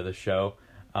be a friend of the show.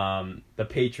 The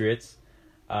Patriots,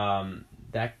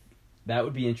 that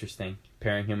would be interesting,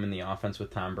 pairing him in the offense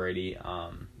with Tom Brady.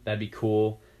 That'd be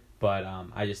cool, but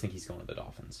I just think he's going to the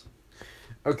Dolphins.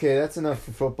 Okay, that's enough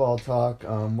for football talk.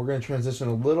 We're going to transition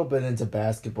a little bit into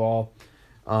basketball.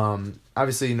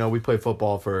 Obviously, we play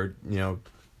football for,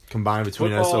 combined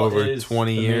between football us over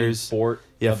 20 years. Sport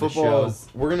yeah, football.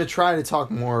 We're going to try to talk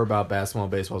more about basketball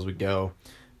and baseball as we go,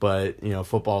 but,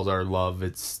 football's our love.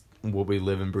 It's what we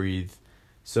live and breathe.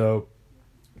 So,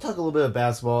 talk a little bit of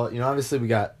basketball. Obviously we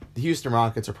got the Houston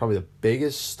Rockets are probably the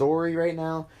biggest story right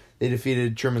now. They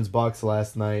defeated Truman's Bucks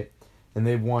last night, and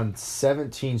they've won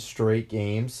 17 straight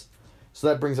games. So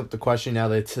that brings up the question now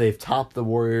that they've topped the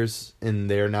Warriors, and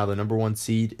they're now the number 1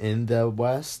 seed in the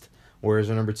West.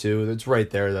 Warriors are number 2. It's right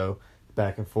there, though,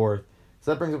 back and forth. So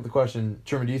that brings up the question,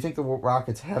 Truman, do you think the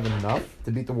Rockets have enough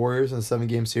to beat the Warriors in a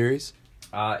 7-game series?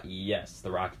 Yes, the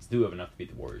Rockets do have enough to beat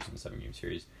the Warriors in a 7-game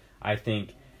series. I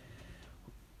think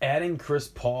adding Chris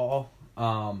Paul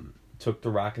took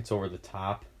the Rockets over the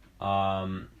top.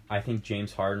 I think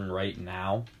James Harden right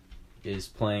now is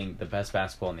playing the best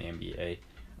basketball in the NBA.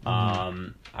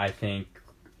 I think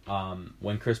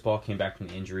when Chris Paul came back from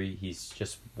the injury, he's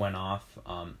just went off.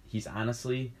 He's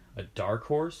honestly a dark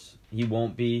horse. He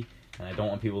won't be, and I don't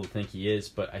want people to think he is,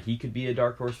 but he could be a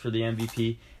dark horse for the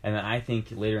MVP. And then I think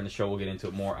later in the show we'll get into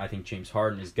it more. I think James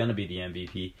Harden is going to be the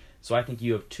MVP. So I think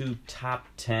you have 2 top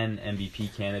 10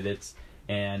 MVP candidates,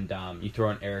 and you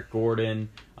throw in Eric Gordon.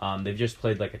 They've just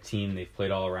played like a team. They've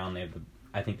played all around.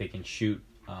 I think they can shoot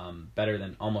better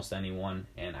than almost anyone,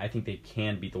 and I think they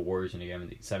can beat the Warriors in a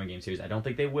 7-game series. I don't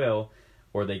think they will,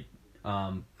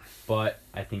 but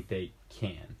I think they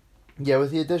can. Yeah,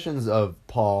 with the additions of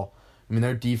Paul,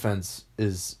 their defense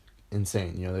is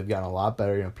insane. They've gotten a lot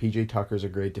better. PJ Tucker's a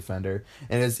great defender,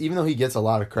 and even though he gets a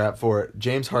lot of crap for it,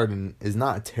 James Harden is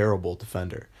not a terrible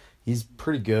defender. He's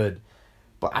pretty good,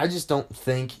 but I just don't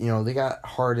think they got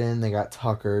Harden, they got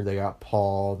Tucker, they got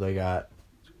Paul, they got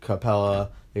Capella,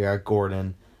 they got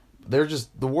Gordon.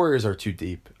 The Warriors are too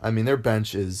deep. Their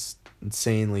bench is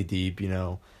insanely deep.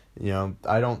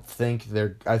 I don't think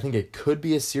I think it could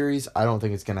be a series. I don't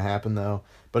think it's going to happen though.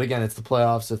 But again, it's the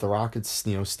playoffs. If the Rockets,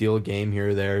 steal a game here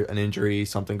or there, an injury,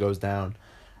 something goes down,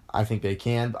 I think they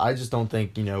can. I just don't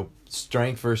think,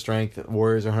 strength for strength,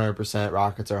 Warriors are 100%,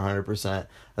 Rockets are 100%.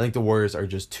 I think the Warriors are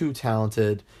just too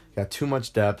talented, got too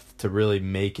much depth to really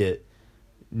make it,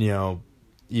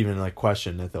 even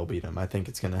question if they'll beat them. I think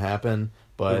it's going to happen.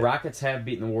 But the Rockets have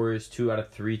beaten the Warriors 2 out of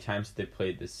 3 times that they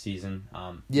played this season.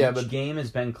 Each game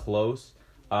has been close.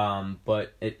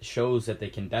 but it shows that they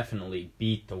can definitely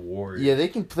beat the Warriors. Yeah, they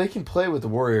can play with the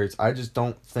Warriors. I just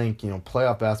don't think,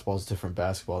 playoff basketball is different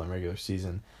basketball than regular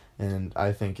season. And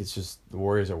I think it's just the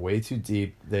Warriors are way too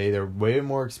deep. They're way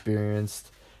more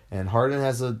experienced. And Harden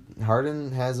has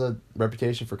a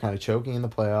reputation for kind of choking in the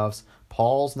playoffs.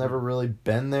 Paul's never really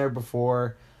been there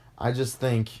before. I just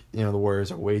think, the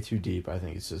Warriors are way too deep. I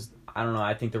think it's just... I don't know.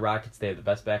 I think the Rockets, they have the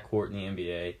best backcourt in the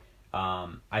NBA.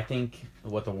 I think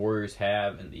what the Warriors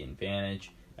have and the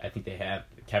advantage, I think they have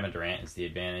Kevin Durant is the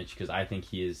advantage because I think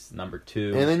he is number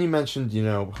 2. And then you mentioned,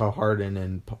 how Harden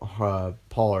and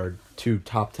Paul are 2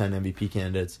 top 10 MVP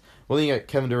candidates. Well, then you got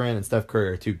Kevin Durant and Steph Curry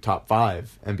are 2 top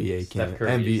 5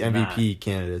 MVP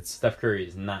candidates. Steph Curry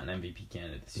is not an MVP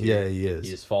candidate this year. Yeah, he is.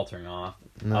 He is faltering off.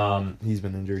 No, he's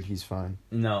been injured. He's fine.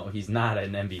 No, he's not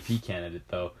an MVP candidate,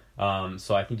 though.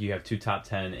 So I think you have 2 top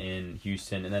 10 in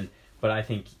Houston, but I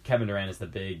think Kevin Durant is the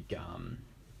big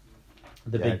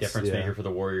difference maker for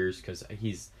the Warriors because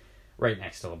he's right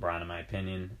next to LeBron in my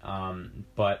opinion.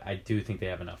 But I do think they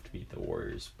have enough to beat the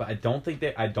Warriors. But I don't think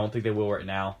they will right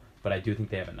now. But I do think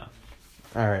they have enough.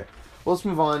 All right. Well, let's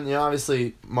move on.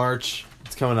 Obviously March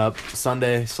it's coming up.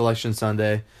 Sunday, Selection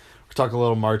Sunday. We'll talk a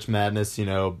little March Madness.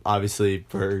 Obviously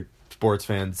for sports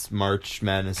fans, March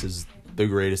Madness is the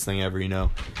greatest thing ever.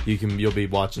 You'll be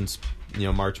watching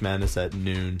March Madness at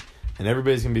noon. And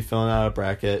everybody's going to be filling out a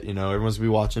bracket. Everyone's going to be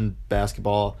watching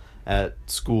basketball at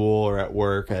school or at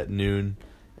work at noon.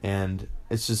 And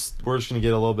we're just going to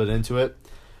get a little bit into it.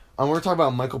 We're going to talk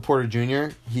about Michael Porter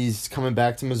Jr. He's coming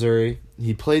back to Missouri.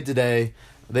 He played today.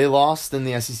 They lost in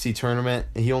the SEC tournament.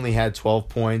 He only had 12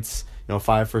 points,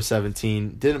 5 for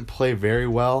 17. Didn't play very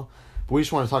well. But we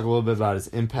just want to talk a little bit about his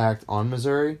impact on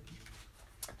Missouri.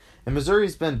 And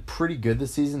Missouri's been pretty good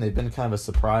this season. They've been kind of a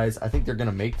surprise. I think they're going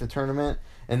to make the tournament.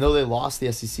 And though they lost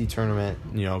the SEC tournament,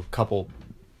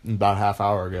 about a half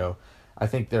hour ago, I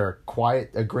think they're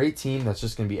a great team that's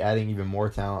just going to be adding even more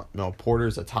talent.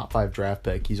 Porter's a top 5 draft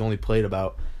pick. He's only played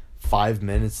about 5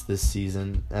 minutes this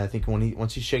season. And I think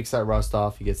once he shakes that rust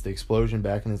off, he gets the explosion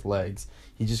back in his legs,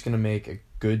 he's just going to make a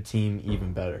good team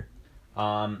even better.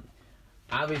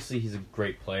 Obviously, he's a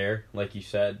great player, like you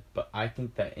said, but I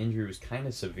think that injury was kind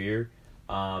of severe,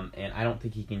 and I don't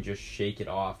think he can just shake it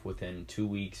off within 2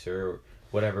 weeks or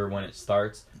whatever when it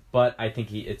starts. But I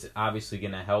think it's obviously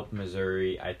going to help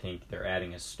Missouri. I think they're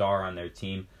adding a star on their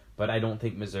team, but I don't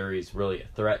think Missouri is really a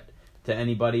threat to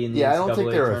anybody in the NCAA I don't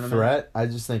think they're tournament. A threat. I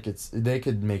just think they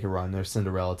could make a run. They're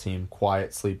Cinderella team,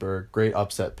 quiet sleeper, great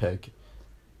upset pick.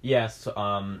 Yes,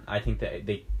 I think that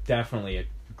they definitely a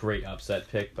great upset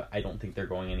pick, but I don't think they're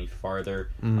going any farther.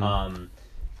 Mm-hmm.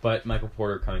 But Michael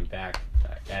Porter coming back,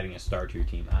 adding a star to your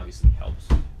team obviously helps.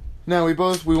 Now we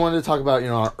wanted to talk about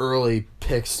our early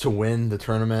picks to win the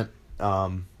tournament.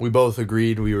 We both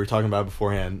agreed. We were talking about it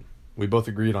beforehand. We both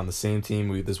agreed on the same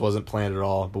team. This wasn't planned at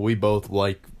all, but we both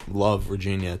love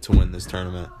Virginia to win this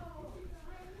tournament.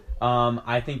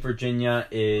 I think Virginia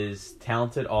is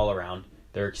talented all around.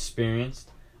 They're experienced,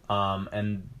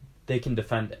 and they can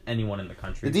defend anyone in the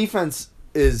country. The defense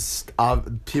is,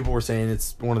 people were saying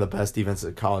it's one of the best defenses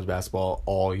in college basketball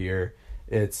all year.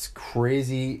 It's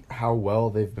crazy how well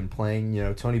they've been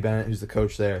playing. Tony Bennett, who's the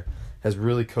coach there, has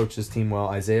really coached his team well.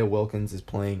 Isaiah Wilkins is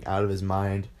playing out of his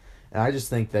mind. And I just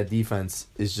think that defense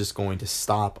is just going to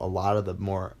stop a lot of the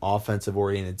more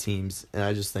offensive-oriented teams. And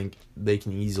I just think they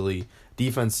can easily...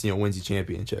 Defense, wins you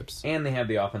championships. And they have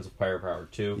the offensive firepower,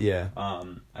 too. Yeah.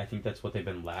 I think that's what they've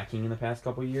been lacking in the past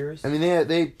couple of years. I mean,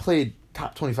 they played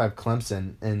top 25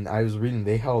 Clemson, and I was reading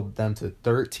they held them to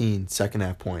 13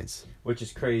 second-half points. Which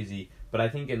is crazy. But I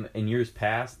think in years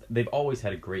past, they've always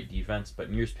had a great defense, but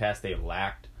in years past they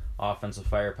lacked offensive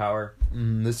firepower.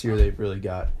 This year they've really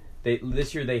got...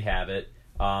 This year they have it.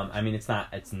 I mean, it's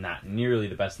not nearly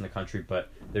the best in the country, but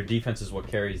their defense is what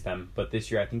carries them. But this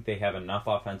year, I think they have enough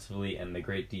offensively and the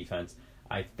great defense.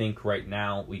 I think right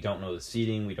now, we don't know the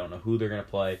seeding, we don't know who they're going to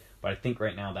play, but I think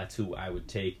right now that's who I would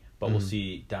take. But we'll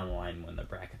see down the line when the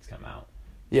brackets come out.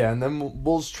 Yeah, and then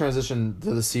we'll just transition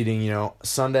to the seeding.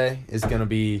 Sunday is going to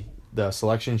be the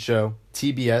selection show.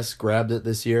 TBS grabbed it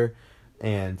this year,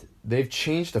 and they've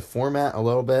changed the format a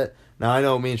little bit. Now, I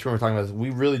know me and Truman were talking about this. We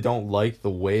really don't like the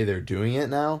way they're doing it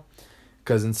now,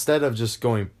 because instead of just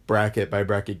going bracket by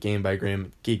bracket, game by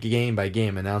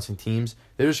game, announcing teams,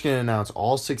 they're just going to announce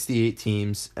all 68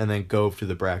 teams and then go through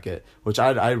the bracket, which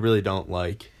I really don't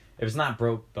like. If it's not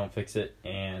broke, don't fix it.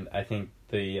 And I think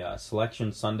the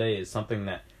Selection Sunday is something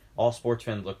that all sports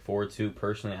fans look forward to.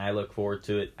 Personally, I look forward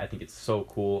to it. I think it's so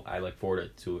cool. I look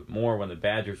forward to it more when the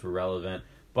Badgers were relevant.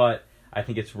 But I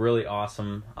think it's really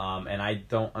awesome, and I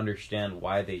don't understand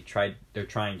why they're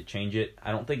trying to change it.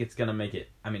 I don't think it's going to make it,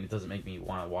 I mean, it doesn't make me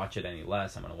want to watch it any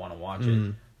less. I'm going to want to watch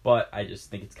it, but I just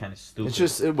think it's kind of stupid.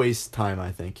 It wastes time,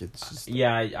 I think. It's just...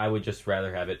 I would just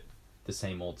rather have it the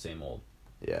same old.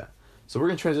 Yeah. So we're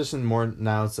going to transition more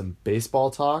now to some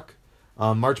baseball talk.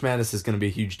 March Madness is going to be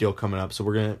a huge deal coming up, so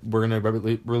we're gonna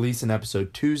release an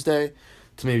episode Tuesday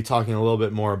to maybe talking a little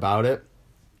bit more about it.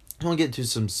 I want to get into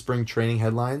some spring training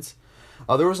headlines.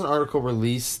 There was an article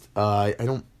released, I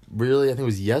think it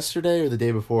was yesterday or the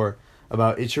day before,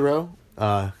 about Ichiro.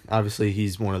 Obviously,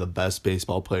 he's one of the best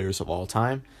baseball players of all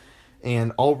time.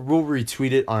 And we'll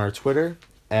retweet it on our Twitter,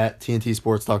 at TNT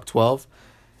Sports Talk 12.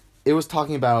 It was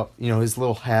talking about, his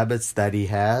little habits that he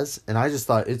has, and I just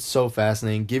thought it's so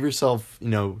fascinating. Give yourself,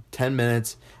 10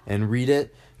 minutes and read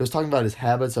it. It was talking about his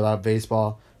habits about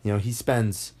baseball. He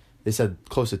spends, they said,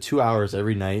 close to 2 hours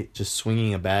every night just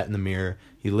swinging a bat in the mirror.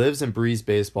 He lives and breathes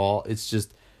baseball. It's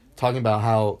just talking about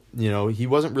how, he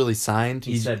wasn't really signed.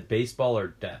 He said baseball or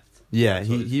death. Yeah,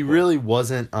 he really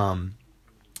wasn't,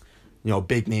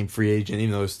 big name free agent,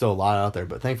 even though there's still a lot out there.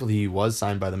 But thankfully he was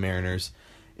signed by the Mariners.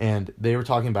 And they were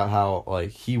talking about how,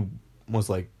 he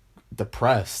was,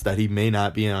 depressed that he may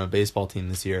not be on a baseball team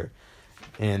this year.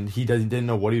 And he didn't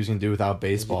know what he was going to do without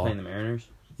baseball. Is he playing the Mariners?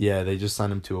 Yeah, they just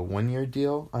signed him to a 1-year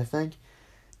deal, I think.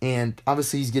 And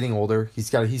obviously he's getting older.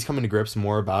 He's coming to grips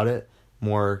more about it,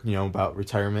 more, about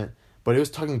retirement. But it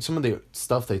was talking, some of the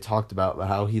stuff they talked about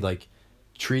how he,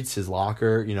 treats his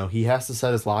locker. He has to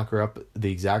set his locker up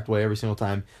the exact way every single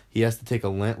time. He has to take a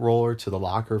lint roller to the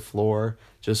locker floor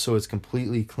just so it's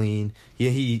completely clean.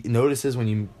 He notices when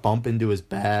you bump into his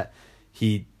bat.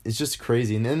 It's just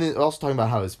crazy. And then they're also talking about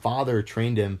how his father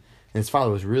trained him, and his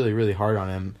father was really, really hard on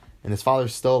him. And his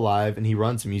father's still alive, and he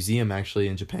runs a museum actually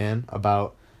in Japan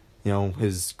about,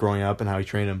 his growing up and how he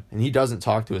trained him. And he doesn't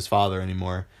talk to his father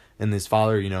anymore. And his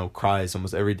father, cries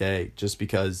almost every day just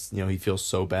because, he feels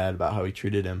so bad about how he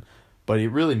treated him. But it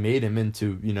really made him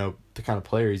into, the kind of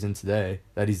player he's today,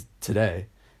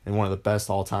 and one of the best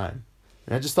all time.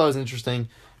 And I just thought it was interesting.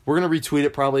 We're going to retweet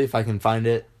it probably if I can find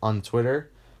it on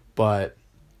Twitter. But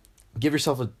give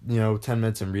yourself 10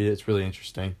 minutes and read it. It's really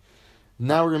interesting.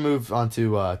 Now we're going to move on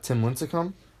to Tim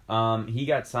Lincecum. He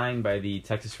got signed by the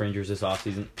Texas Rangers this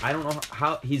offseason. I don't know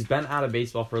how he's been out of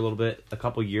baseball for a little bit, a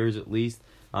couple years at least.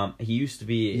 He used to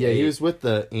be... Yeah, he was with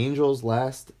the Angels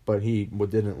last, but he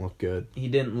didn't look good. He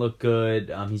didn't look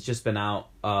good. He's just been out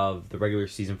of the regular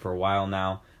season for a while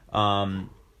now.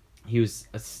 He was...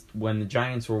 when the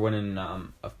Giants were winning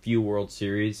a few World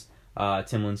Series,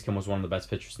 Tim Lincecum was one of the best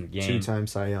pitchers in the game. Two-time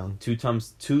Cy Young.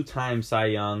 Two-time Cy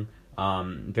Young.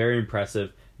 Very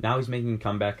impressive. Now he's making a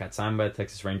comeback. Got signed by the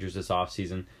Texas Rangers this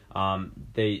offseason.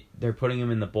 They're putting him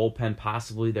in the bullpen,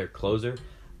 possibly their closer.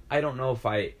 I don't know if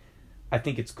I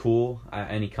think it's cool.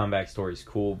 Any comeback story is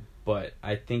cool, but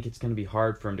I think it's going to be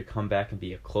hard for him to come back and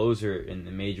be a closer in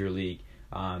the major league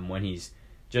when he's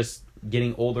just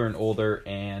getting older and older.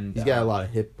 And he's got a lot of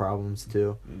hip problems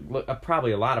too.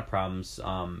 Probably a lot of problems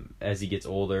as he gets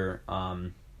older.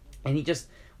 And he just,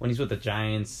 when he's with the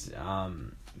Giants,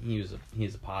 he's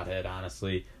a pothead,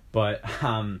 honestly. But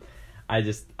I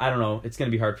don't know. It's going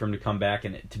to be hard for him to come back,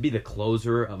 and to be the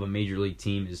closer of a major league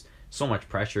team is so much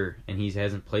pressure, and he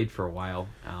hasn't played for a while.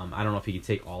 I don't know if he can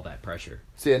take all that pressure.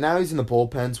 So yeah, now he's in the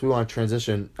bullpen, so we want to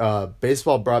transition.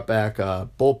 Baseball brought back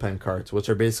bullpen carts, which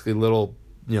are basically little,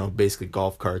 basically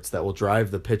golf carts that will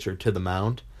drive the pitcher to the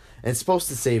mound. And it's supposed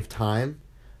to save time,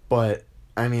 but,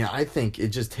 I think it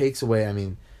just takes away,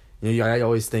 I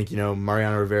always think,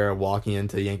 Mariano Rivera walking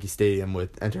into Yankee Stadium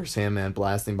with Enter Sandman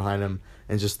blasting behind him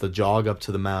and just the jog up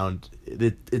to the mound.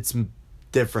 It's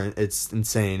different. It's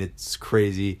insane. It's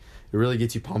crazy. It really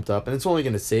gets you pumped up, and it's only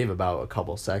going to save about a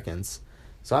couple seconds.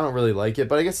 So I don't really like it,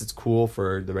 but I guess it's cool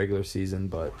for the regular season.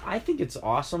 But I think it's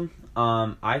awesome.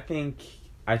 I think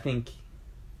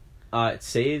it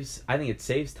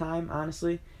saves time,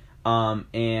 honestly.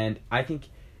 And I think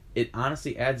it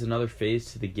honestly adds another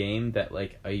phase to the game that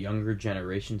a younger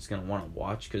generation is going to want to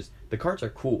watch, because the carts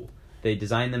are cool. They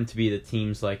design them to be the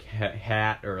team's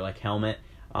hat or helmet.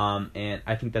 And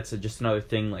I think that's just another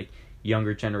thing,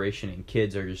 younger generation and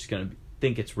kids are just going to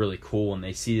think it's really cool when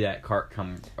they see that cart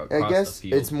come across I guess the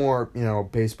field. It's more,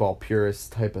 baseball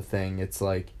purist type of thing. It's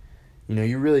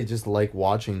you really just like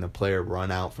watching the player run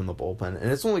out from the bullpen.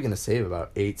 And it's only going to save about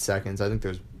 8 seconds. I think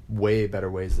there's way better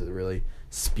ways to really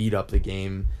speed up the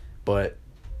game. But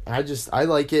I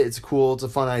like it. It's cool. It's a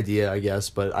fun idea, I guess.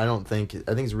 But I think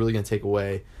it's really going to take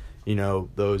away,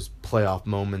 those playoff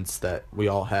moments that we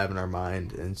all have in our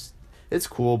mind. And it's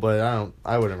cool, but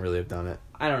I wouldn't really have done it.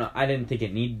 I don't know. I didn't think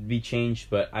it needed to be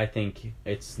changed, but I think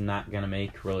it's not going to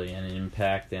make really an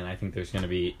impact, and I think there's going to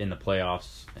be, in the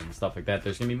playoffs and stuff like that,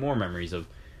 there's going to be more memories of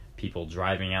people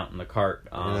driving out in the cart.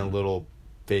 In a little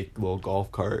fake little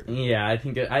golf cart. Yeah, I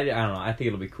think, I don't know. I think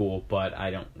it'll be cool, but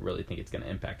I don't really think it's going to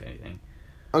impact anything.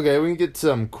 Okay, we can get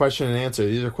some question and answer.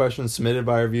 These are questions submitted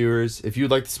by our viewers. If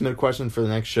you'd like to submit a question for the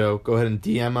next show, go ahead and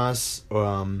DM us.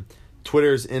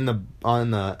 Twitter's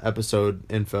on the episode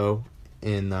info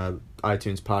in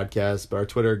iTunes podcast, but our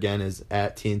Twitter again is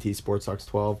at TNT Sports Talks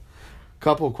 12. A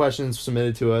couple of questions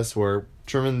submitted to us where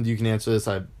Truman, you can answer this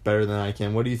better than I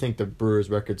can. What do you think the Brewers'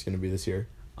 record's going to be this year?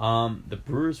 The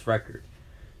Brewers' record.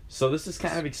 So this is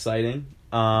kind of exciting.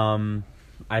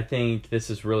 I think this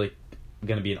is really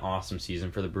going to be an awesome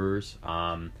season for the Brewers.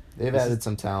 They've added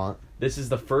some talent. This is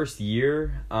the first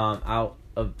year out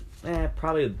of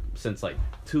probably since like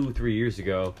 2-3 years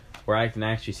ago where I can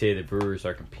actually say the Brewers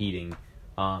are competing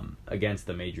against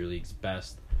the Major League's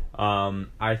best.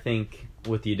 I think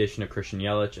with the addition of Christian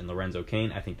Yelich and Lorenzo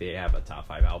Cain, I think they have a top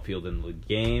 5 outfield in the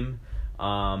game.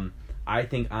 I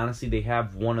think, honestly, they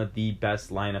have one of the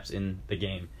best lineups in the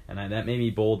game. And that may be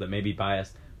bold, that may be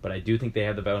biased, but I do think they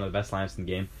have one of the best lineups in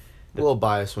the game. A little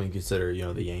biased when you consider,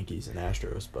 the Yankees and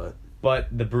Astros,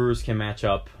 But the Brewers can match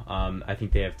up. I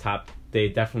think they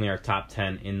definitely are top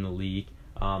 10 in the league.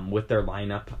 With their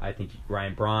lineup, I think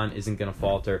Ryan Braun isn't going to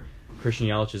falter. Christian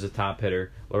Yelich is a top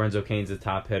hitter. Lorenzo Cain's a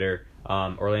top hitter.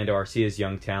 Orlando Arcia's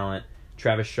young talent.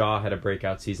 Travis Shaw had a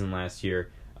breakout season last year.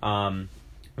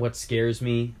 What scares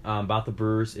me about the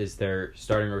Brewers is their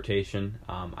starting rotation.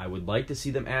 I would like to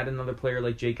see them add another player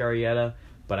like Jake Arrieta,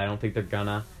 but I don't think they're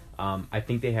gonna. I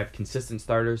think they have consistent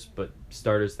starters, but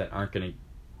starters that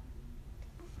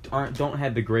don't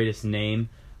have the greatest name.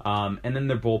 And then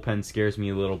their bullpen scares me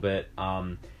a little bit.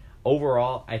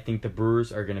 Overall, I think the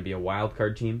Brewers are going to be a wild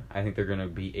card team. I think they're going to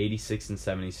be 86 and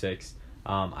 76.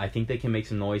 I think they can make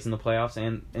some noise in the playoffs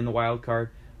and in the wild card.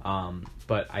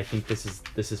 But I think this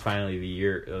is finally the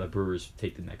year the Brewers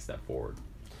take the next step forward.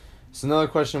 So another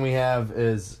question we have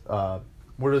is,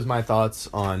 what is my thoughts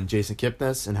on Jason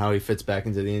Kipnis and how he fits back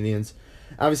into the Indians?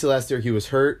 Obviously, last year he was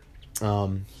hurt.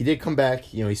 He did come back.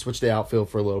 He switched the outfield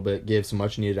for a little bit, gave some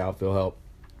much needed outfield help.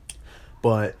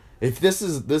 But if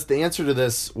the answer to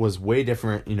this was way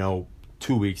different,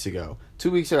 2 weeks ago.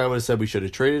 2 weeks ago, I would have said we should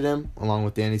have traded him along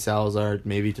with Danny Salazar,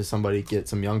 maybe to somebody get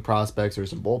some young prospects or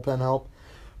some bullpen help.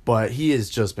 But he has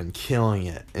just been killing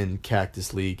it in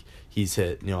Cactus League. He's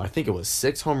hit, I think it was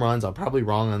 6 home runs. I'm probably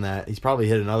wrong on that. He's probably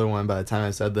hit another one by the time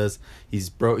I said this. He's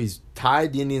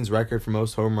tied the Indians' record for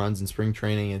most home runs in spring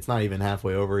training. It's not even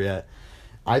halfway over yet.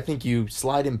 I think you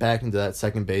slide him back into that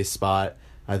second base spot.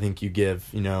 I think you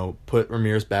put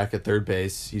Ramirez back at third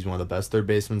base. He's one of the best third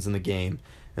basemen in the game.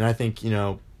 And I think,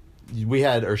 we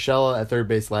had Urshela at third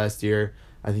base last year.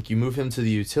 I think you move him to the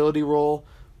utility role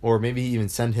or maybe even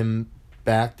send him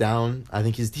back down. I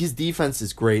think his defense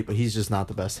is great, but he's just not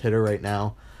the best hitter right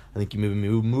now. I think you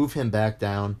move him back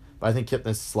down. But I think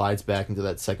Kipnis slides back into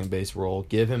that second base role.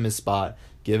 Give him his spot.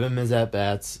 Give him his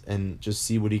at-bats and just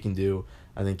see what he can do.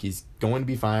 I think he's going to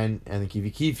be fine. I think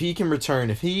if he can return,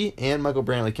 if he and Michael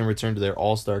Brantley can return to their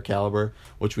all-star caliber,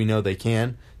 which we know they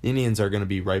can, the Indians are going to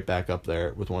be right back up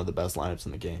there with one of the best lineups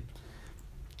in the game.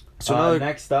 So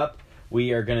next up,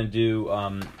 we are going to do,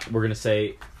 we're going to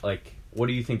say, what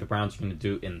do you think the Browns are going to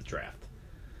do in the draft?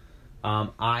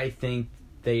 I think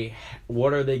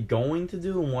what are they going to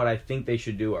do and what I think they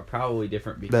should do are probably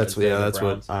different because that's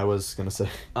what I was going to say.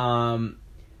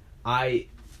 I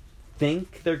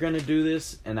think they're going to do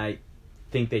this, and I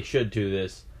think they should do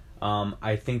this.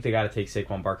 I think they got to take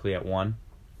Saquon Barkley at 1.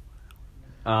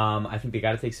 And I think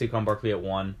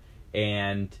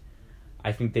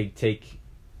they take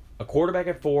a quarterback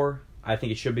at 4. I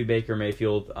think it should be Baker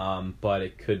Mayfield, but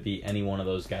it could be any one of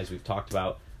those guys we've talked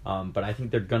about. But I think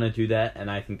they're going to do that,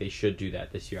 and I think they should do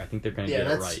that this year. I think they're going to get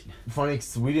it right. Funny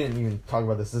because we didn't even talk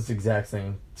about this. This is the exact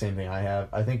same thing I have.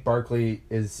 I think Barkley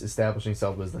is establishing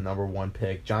himself as the number 1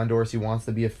 pick. John Dorsey wants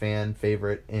to be a fan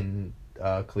favorite in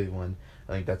Cleveland.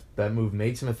 I think that move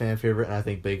makes him a fan favorite, and I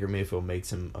think Baker Mayfield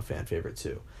makes him a fan favorite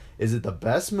too. Is it the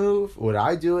best move? Would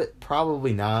I do it?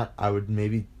 Probably not. I would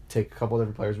maybe take a couple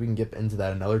different players. We can get into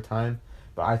that another time,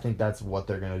 but I think that's what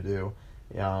they're going to do.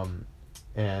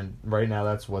 And right now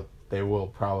that's what they will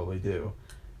probably do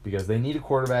because they need a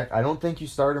quarterback. I don't think you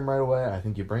start him right away. I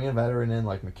think you bring a veteran in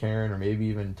like McCarron or maybe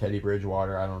even Teddy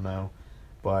Bridgewater. I don't know.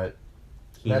 But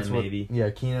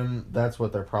Keenum, that's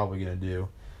what they're probably going to do.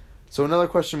 So another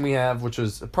question we have, which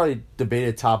was a probably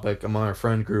debated topic among our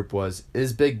friend group, was,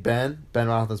 is Ben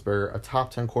Roethlisberger, a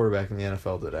top 10 quarterback in the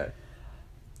NFL today?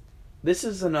 This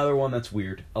is another one that's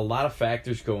weird. A lot of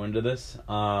factors go into this.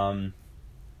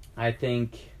 I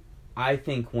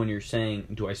think when you're saying,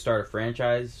 do I start a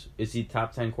franchise? Is he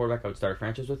top 10 quarterback I would start a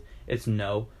franchise with? It's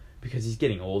no, because he's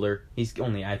getting older. He's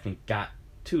only, I think, got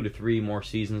 2 to 3 more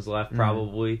seasons left,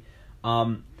 probably.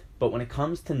 But when it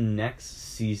comes to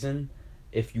next season,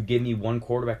 if you give me one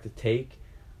quarterback to take,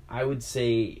 I would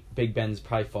say Big Ben's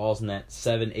probably falls in that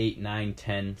 7, 8, 9,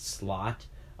 10 slot.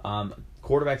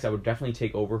 Quarterbacks I would definitely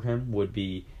take over him would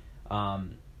be,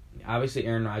 obviously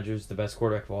Aaron Rodgers, the best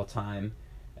quarterback of all time.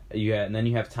 And then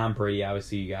you have Tom Brady.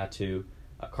 Obviously, you got to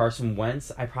Carson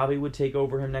Wentz. I probably would take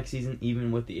over him next season,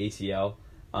 even with the ACL.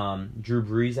 Drew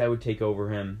Brees, I would take over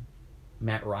him.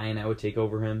 Matt Ryan, I would take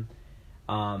over him.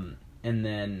 And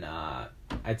then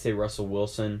I'd say Russell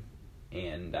Wilson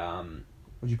and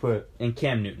Would you put? And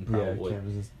Cam Newton probably. Yeah,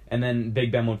 and then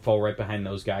Big Ben would fall right behind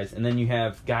those guys. And then you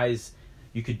have guys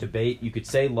you could debate. You could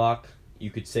say Luck.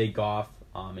 You could say Goff.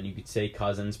 And you could say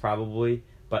Cousins probably.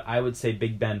 But I would say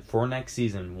Big Ben for next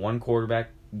season, one quarterback,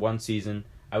 one season,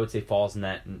 I would say falls in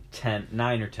that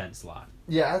 9 or 10 slot.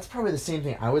 Yeah, that's probably the same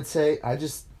thing. I would say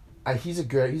he's a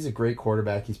great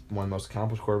quarterback. He's one of the most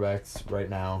accomplished quarterbacks right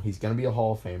now. He's going to be a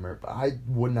Hall of Famer, but I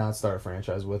would not start a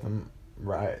franchise with him.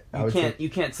 Right. You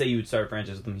can't say you would start a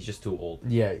franchise with him. He's just too old.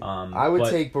 Yeah.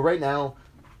 But right now,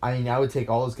 I would take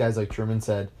all those guys like Truman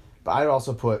said. But I'd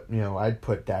also I'd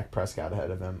put Dak Prescott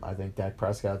ahead of him. I think Dak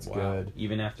Prescott's good.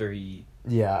 Even after he...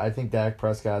 Yeah, I think Dak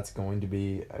Prescott's going to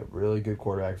be a really good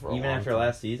quarterback for a long time. Even after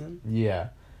last season? Yeah.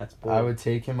 That's bold. I would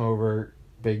take him over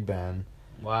Big Ben.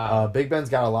 Wow. Big Ben's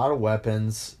got a lot of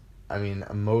weapons. I mean,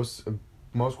 most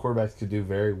quarterbacks could do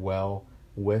very well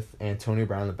with Antonio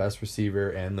Brown, the best receiver,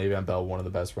 and Le'Veon Bell, one of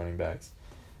the best running backs.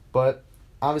 But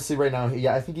obviously right now,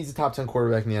 I think he's a top 10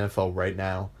 quarterback in the NFL right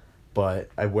now.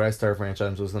 But would I start a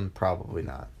franchise with him? Probably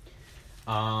not.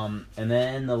 And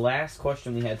then the last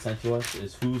question we had sent to us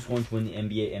is who's going to win the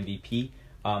NBA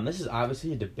MVP? This is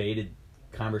obviously a debated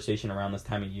conversation around this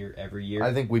time of year every year.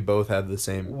 I think we both have the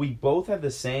same. We both have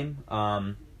the same.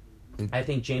 I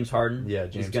think James Harden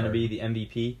is going to be the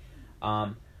MVP.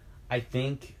 I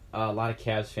think a lot of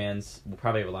Cavs fans, we'll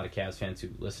probably have a lot of Cavs fans who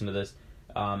listen to this.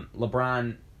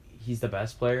 LeBron, he's the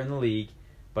best player in the league.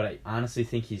 But I honestly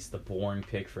think he's the boring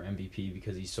pick for MVP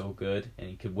because he's so good and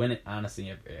he could win it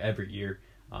honestly every year.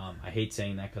 I hate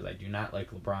saying that because I do not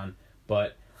like LeBron,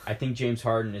 but I think James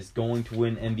Harden is going to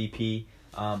win MVP.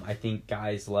 I think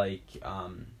guys like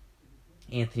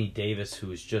Anthony Davis,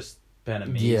 who's just been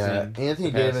amazing. Yeah,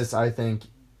 Anthony Davis. I think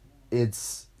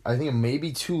it may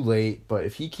be too late, but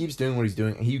if he keeps doing what he's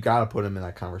doing, you got to put him in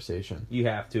that conversation. You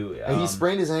have to. He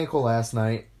sprained his ankle last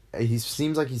night. He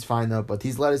seems like he's fine though, but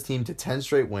he's led his team to 10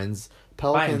 straight wins.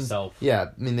 Pelicans, by himself. Yeah,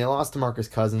 I mean they lost to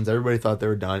DeMarcus Cousins. Everybody thought they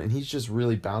were done, and he's just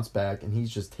really bounced back, and he's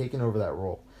just taken over that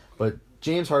role. But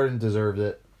James Harden deserves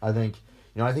it. I think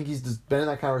he's just been in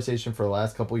that conversation for the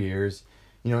last couple of years.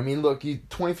 Look,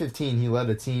 2015 he led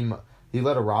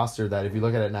a roster that if you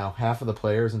look at it now, half of the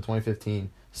players in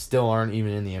 2015 still aren't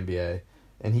even in the NBA,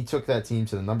 and he took that team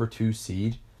to the number 2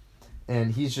 seed,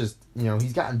 and he's just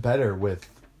he's gotten better with.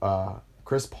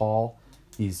 Chris Paul,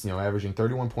 he's averaging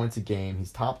 31 points a game.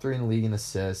 He's top 3 in the league in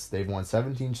assists. They've won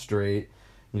 17 straight.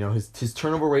 His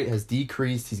turnover rate has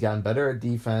decreased. He's gotten better at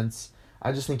defense.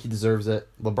 I just think he deserves it.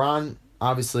 LeBron,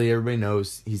 obviously, everybody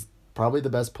knows he's probably the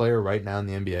best player right now in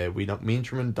the NBA. Me and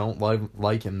Truman don't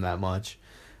like him that much,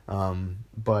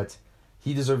 but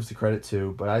he deserves the credit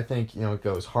too. But I think it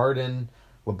goes Harden,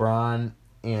 LeBron,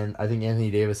 and I think Anthony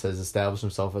Davis has established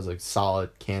himself as a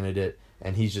solid candidate,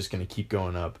 and he's just going to keep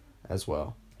going up as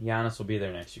well. Giannis will be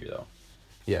there next year, though.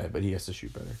 Yeah, but he has to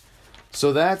shoot better.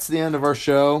 So that's the end of our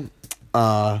show.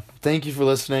 Thank you for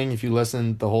listening. If you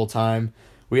listened the whole time,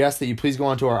 we ask that you please go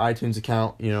onto our iTunes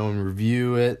account, and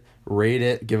review it, rate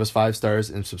it, give us 5 stars,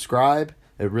 and subscribe.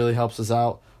 It really helps us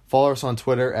out. Follow us on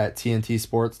Twitter at TNT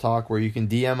Sports Talk, where you can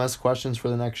DM us questions for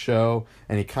the next show,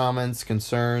 any comments,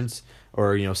 concerns,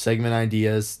 or segment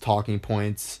ideas, talking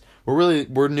points.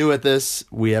 We're new at this.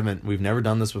 We've never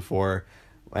done this before.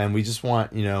 And we just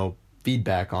want,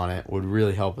 feedback on it would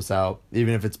really help us out,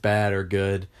 even if it's bad or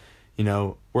good.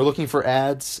 We're looking for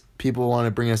ads. People want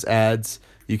to bring us ads.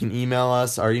 You can email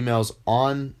us. Our email's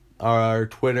on our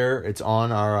Twitter. It's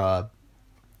on our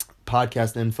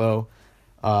podcast info.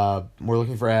 We're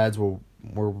looking for ads.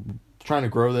 We're trying to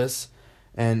grow this.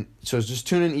 And so just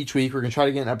tune in each week. We're going to try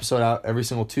to get an episode out every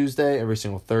single Tuesday, every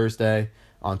single Thursday.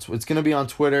 It's going to be on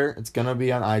Twitter. It's going to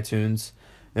be on iTunes.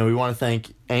 And we want to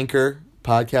thank Anchor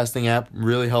podcasting app.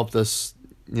 Really helped us,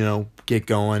 get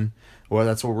going. Well,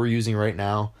 that's what we're using right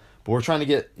now. But we're trying to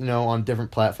get, on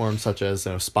different platforms such as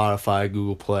Spotify,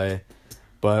 Google Play.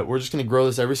 But we're just going to grow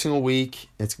this every single week.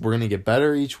 We're going to get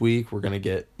better each week. We're going to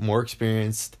get more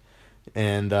experienced.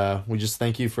 And we just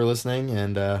thank you for listening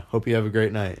and hope you have a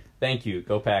great night. Thank you.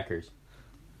 Go Packers.